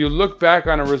 You look back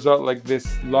on a result like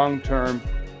this long term.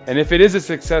 And if it is a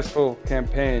successful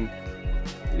campaign,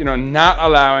 not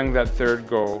allowing that third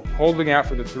goal, holding out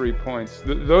for the 3 points,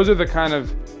 those are the kind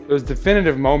of those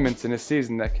definitive moments in a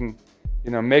season that can,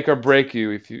 make or break you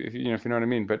if you know what I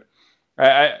mean. But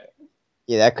that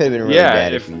could have been really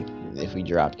bad if we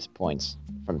dropped points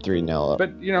from 3-0 up.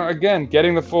 But again,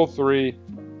 getting the full 3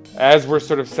 as we're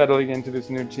sort of settling into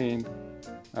this new team.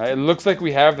 It looks like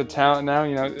we have the talent now.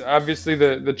 Obviously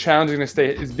the challenge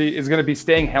is going to be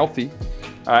staying healthy.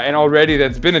 And already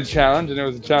that's been a challenge, and it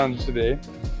was a challenge today.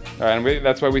 And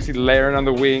that's why we see Laren on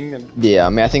the wing. Yeah, I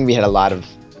mean, I think we had a lot of,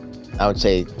 I would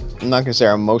say, I'm not going to say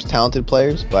our most talented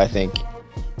players, but I think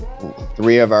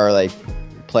 3 of our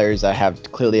players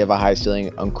that clearly have a high ceiling,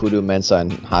 Nkudu, Mensah,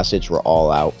 and Hasic, were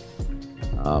all out.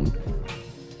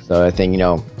 So I think,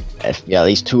 if at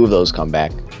least 2 of those come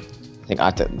back, I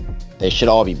think they should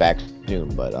all be back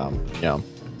soon, but,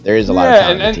 there is a lot of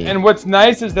talent in the team. And what's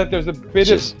nice is that there's a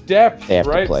bit of depth,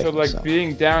 right? So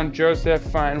being down Joseph,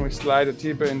 fine, we slide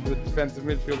Atiba into the defensive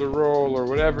midfielder role or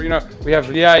whatever. We have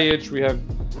Ljajic, we have,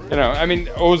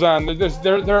 Ozan.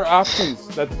 There are options.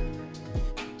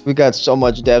 We got so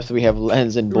much depth. We have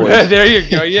Lens and Boyd. There you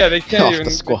go. Yeah, they can't Off even.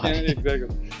 the squad. Exactly.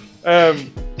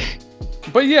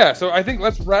 But yeah, so I think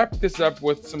let's wrap this up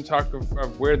with some talk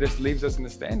of where this leaves us in the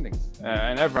standings.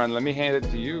 And everyone, let me hand it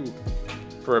to you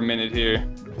for a minute here.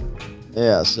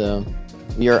 Yeah, so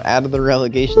we are out of the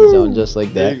relegation zone just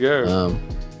like that. There you go.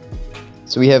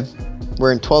 So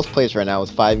we're in 12th place right now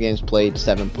with 5 games played,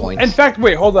 7 points. In fact,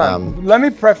 wait, hold on. Let me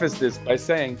preface this by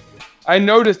saying I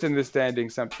noticed in the standing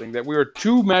something that we were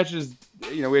 2 matches,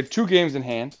 we had 2 games in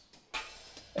hand.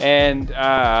 And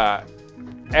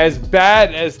as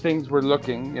bad as things were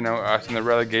looking, us in the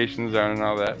relegation zone and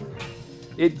all that,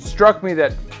 it struck me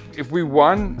that if we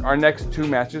won our next 2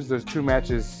 matches, those 2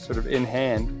 matches sort of in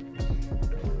hand,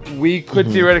 we could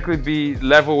theoretically be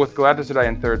level with Galatasaray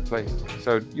in 3rd place.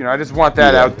 So, I just want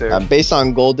that out there. Based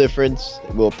on goal difference,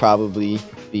 we'll probably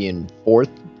be in 4th.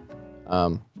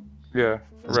 Yeah.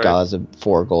 Gal has a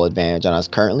 4-goal advantage on us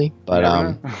currently.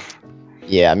 But,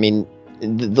 yeah, I mean,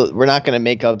 we're not going to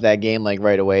make up that game like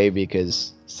right away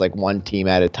because it's like one team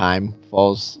at a time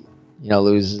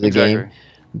loses the game.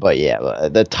 But, yeah,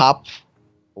 the top,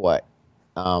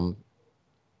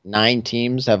 9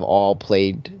 teams have all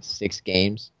played 6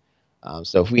 games.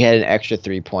 So if we had an extra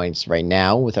 3 points right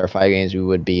now with our 5 games, we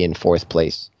would be in 4th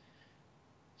place.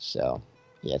 So,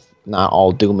 yeah, it's not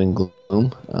all doom and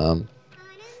gloom.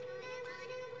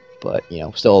 But,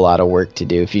 still a lot of work to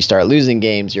do. If you start losing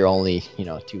games, you're only,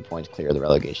 2 points clear of the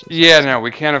relegation. Yeah, no,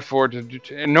 we can't afford to do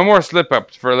no more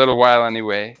slip-ups for a little while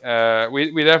anyway.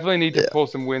 We definitely need to pull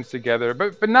some wins together,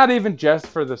 but not even just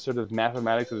for the sort of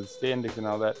mathematics of the standings and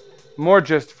all that. More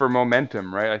just for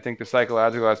momentum, right? I think the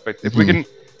psychological aspect. If we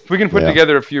can put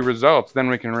together a few results, then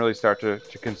we can really start to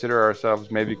consider ourselves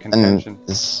maybe contention.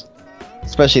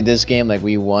 Especially this game, like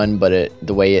we won, but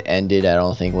the way it ended, I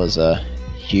don't think was a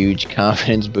huge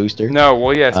confidence booster. No,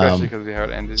 well, yeah, especially because of how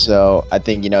it ended. So I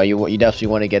think you definitely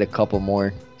want to get a couple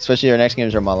more. Especially our next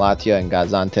games are Malatya and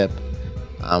Gaziantep,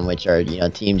 which are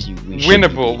teams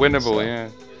winnable, yeah.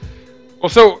 Well,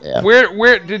 so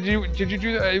where did you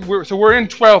do that? So we're in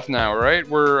 12th now, right?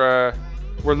 We're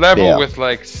level with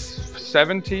like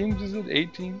 7 teams, is it?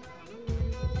 8 teams?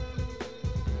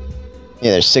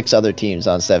 Yeah, there's 6 other teams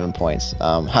on 7 points.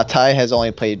 Hatay has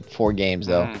only played 4 games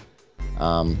though.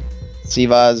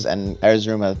 Sivas and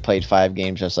Erzurum have played 5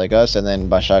 games just like us, and then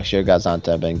Başakşehir,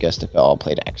 Gaziantep, and Göztepe all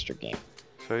played an extra game.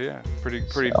 So yeah,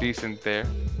 pretty decent there.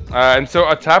 And so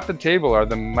atop the table are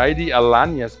the mighty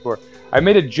Alanyaspor. I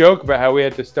made a joke about how we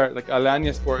had to start like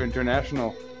Alanyaspor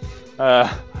International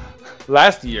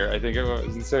last year, I think it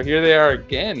was. And so here they are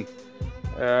again,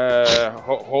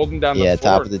 holding down the fort,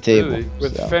 top of the table. Really.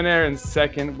 With Fener in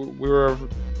 2nd. We were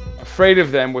afraid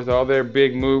of them with all their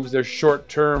big moves, their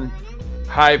short-term,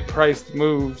 high-priced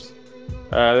moves,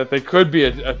 that they could be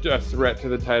a threat to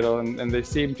the title, and they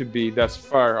seem to be thus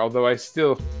far. Although I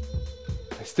still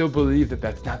believe that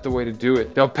that's not the way to do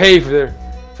it. They'll pay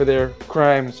for their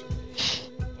crimes.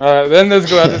 Then there's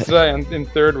Galatasaray in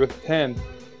 3rd with 10.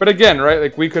 But again, right,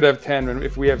 like we could have 10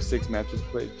 if we have 6 matches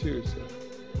played too. So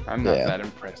I'm not that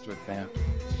impressed with them.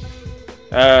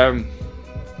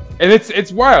 And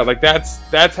it's wild. Like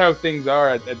that's how things are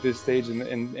at this stage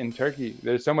in Turkey.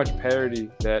 There's so much parity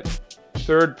that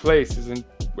 3rd place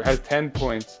has 10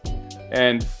 points,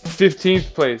 and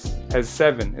 15th place has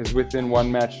 7. Is within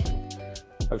 1 match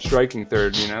of striking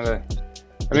 3rd.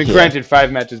 Granted,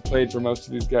 5 matches played for most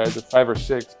of these guys, or 5 or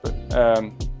 6, but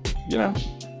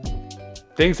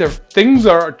things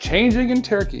are changing in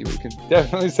Turkey. We can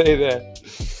definitely say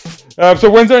that. So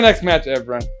when's our next match,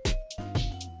 Evran?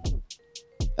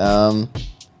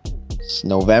 It's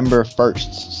November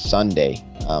 1st, Sunday,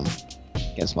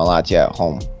 against Malatya at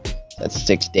home. That's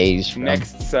 6 days from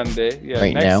next Sunday. Yeah,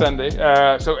 right next now. Sunday.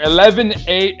 So 11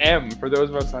 a.m. for those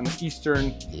of us on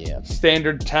Eastern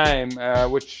Standard Time,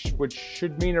 which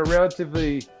should mean a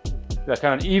relatively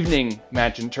kind of evening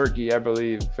match in Turkey, I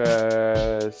believe.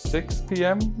 6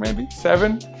 p.m. maybe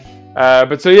 7.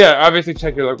 But so yeah, obviously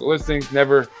check your local listings.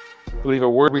 Never believe a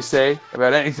word we say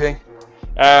about anything.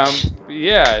 But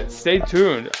yeah, stay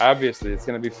tuned. Obviously, it's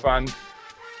going to be fun.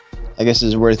 I guess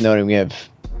it's worth noting we have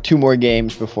 2 more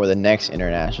games before the next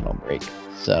international break.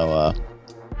 So,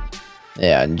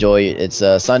 enjoy it. It's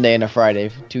a Sunday and a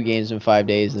Friday, 2 games in 5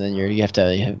 days, and then you have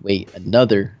to wait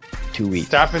another 2 weeks.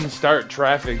 Stop and start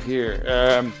traffic here.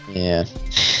 Yeah.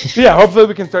 Yeah, hopefully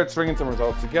we can start stringing some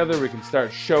results together. We can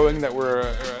start showing that we're,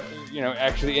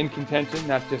 actually in contention,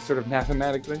 not just sort of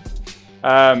mathematically.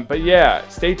 But yeah,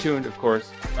 stay tuned, of course.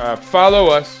 Follow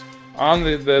us on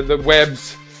the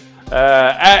webs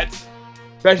at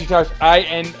Beşiktaş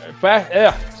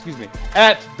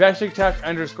at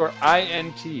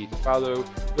Beşiktaş_INT to follow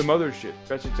the mothership,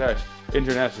 Beşiktaş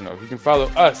International. You can follow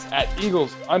us at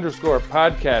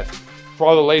Eagles_podcast for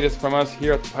all the latest from us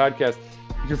here at the podcast.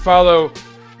 You can follow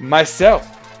myself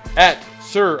at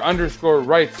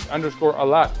Sir_Writes_a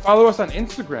lot. Follow us on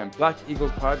Instagram, Black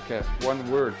Eagles Podcast,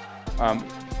 one word.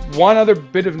 One other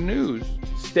bit of news.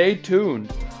 Stay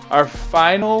tuned. Our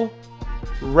final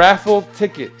raffle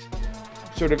ticket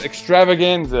sort of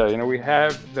extravaganza. We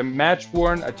have the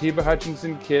match-worn Atiba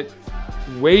Hutchinson kit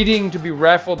waiting to be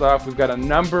raffled off. We've got a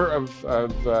number of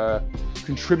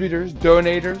contributors,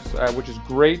 donators, which is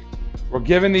great. We're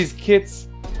giving these kits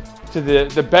to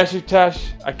the Beşiktaş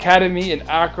Academy in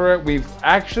Accra. We've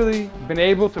actually been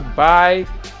able to buy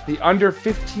the under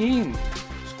 15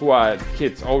 squad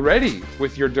kits already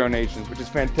with your donations, which is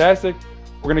fantastic.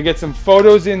 We're going to get some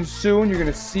photos in soon. You're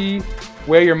going to see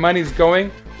where your money's going.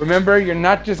 Remember, you're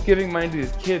not just giving money to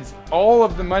these kids. All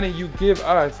of the money you give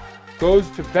us goes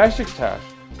to Beşiktaş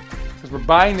because we're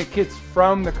buying the kits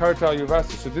from the Kartal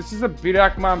Yuvası. So this is a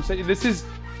Bırakmam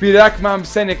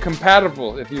Seni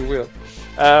compatible, if you will.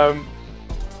 We're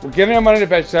giving our money to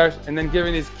Beşiktaş and then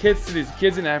giving these kits to these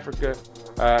kids in Africa.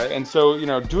 And so,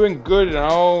 doing good in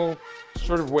all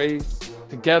sort of ways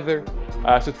together.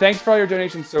 So thanks for all your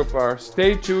donations so far.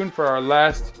 Stay tuned for our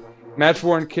last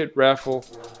match-worn kit raffle.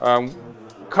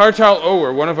 Kartal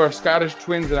Ower, one of our Scottish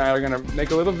twins, and I are going to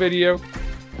make a little video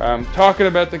talking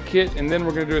about the kit, and then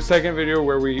we're going to do a second video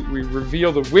where we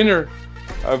reveal the winner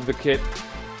of the kit.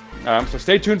 So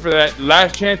stay tuned for that.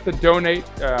 Last chance to donate.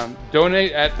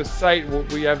 Donate at the site.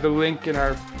 We have the link in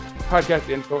our podcast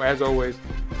info, as always.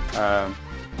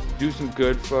 Do some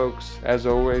good, folks, as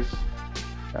always.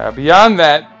 Beyond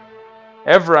that,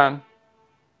 Evran,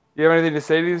 you have anything to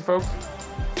say to these folks?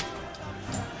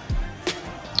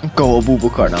 Go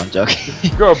Abubakar, no, I'm joking.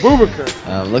 Go Abubakar.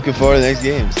 I'm looking forward to the next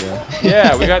game, so.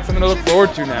 Yeah, we got something to look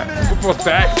forward to now. Football's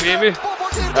back, baby. I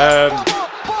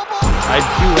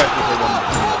do have to say one more.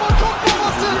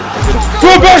 Go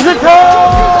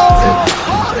Beşiktaş!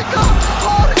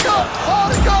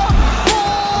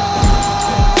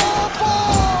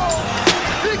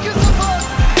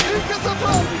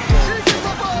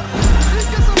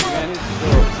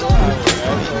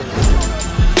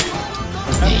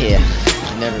 Yeah,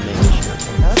 never make me sure.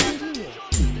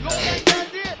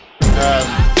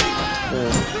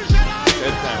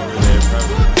 Bedtime over there,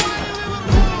 probably.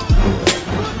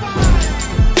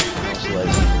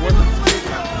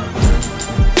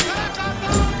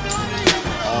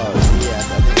 Oh, yeah, I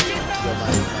think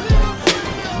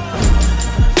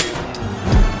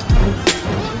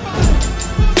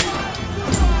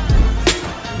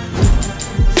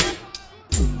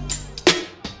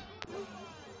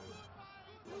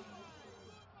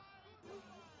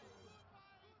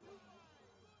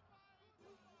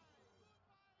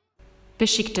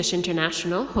Beşiktaş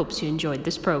International hopes you enjoyed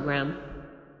this program.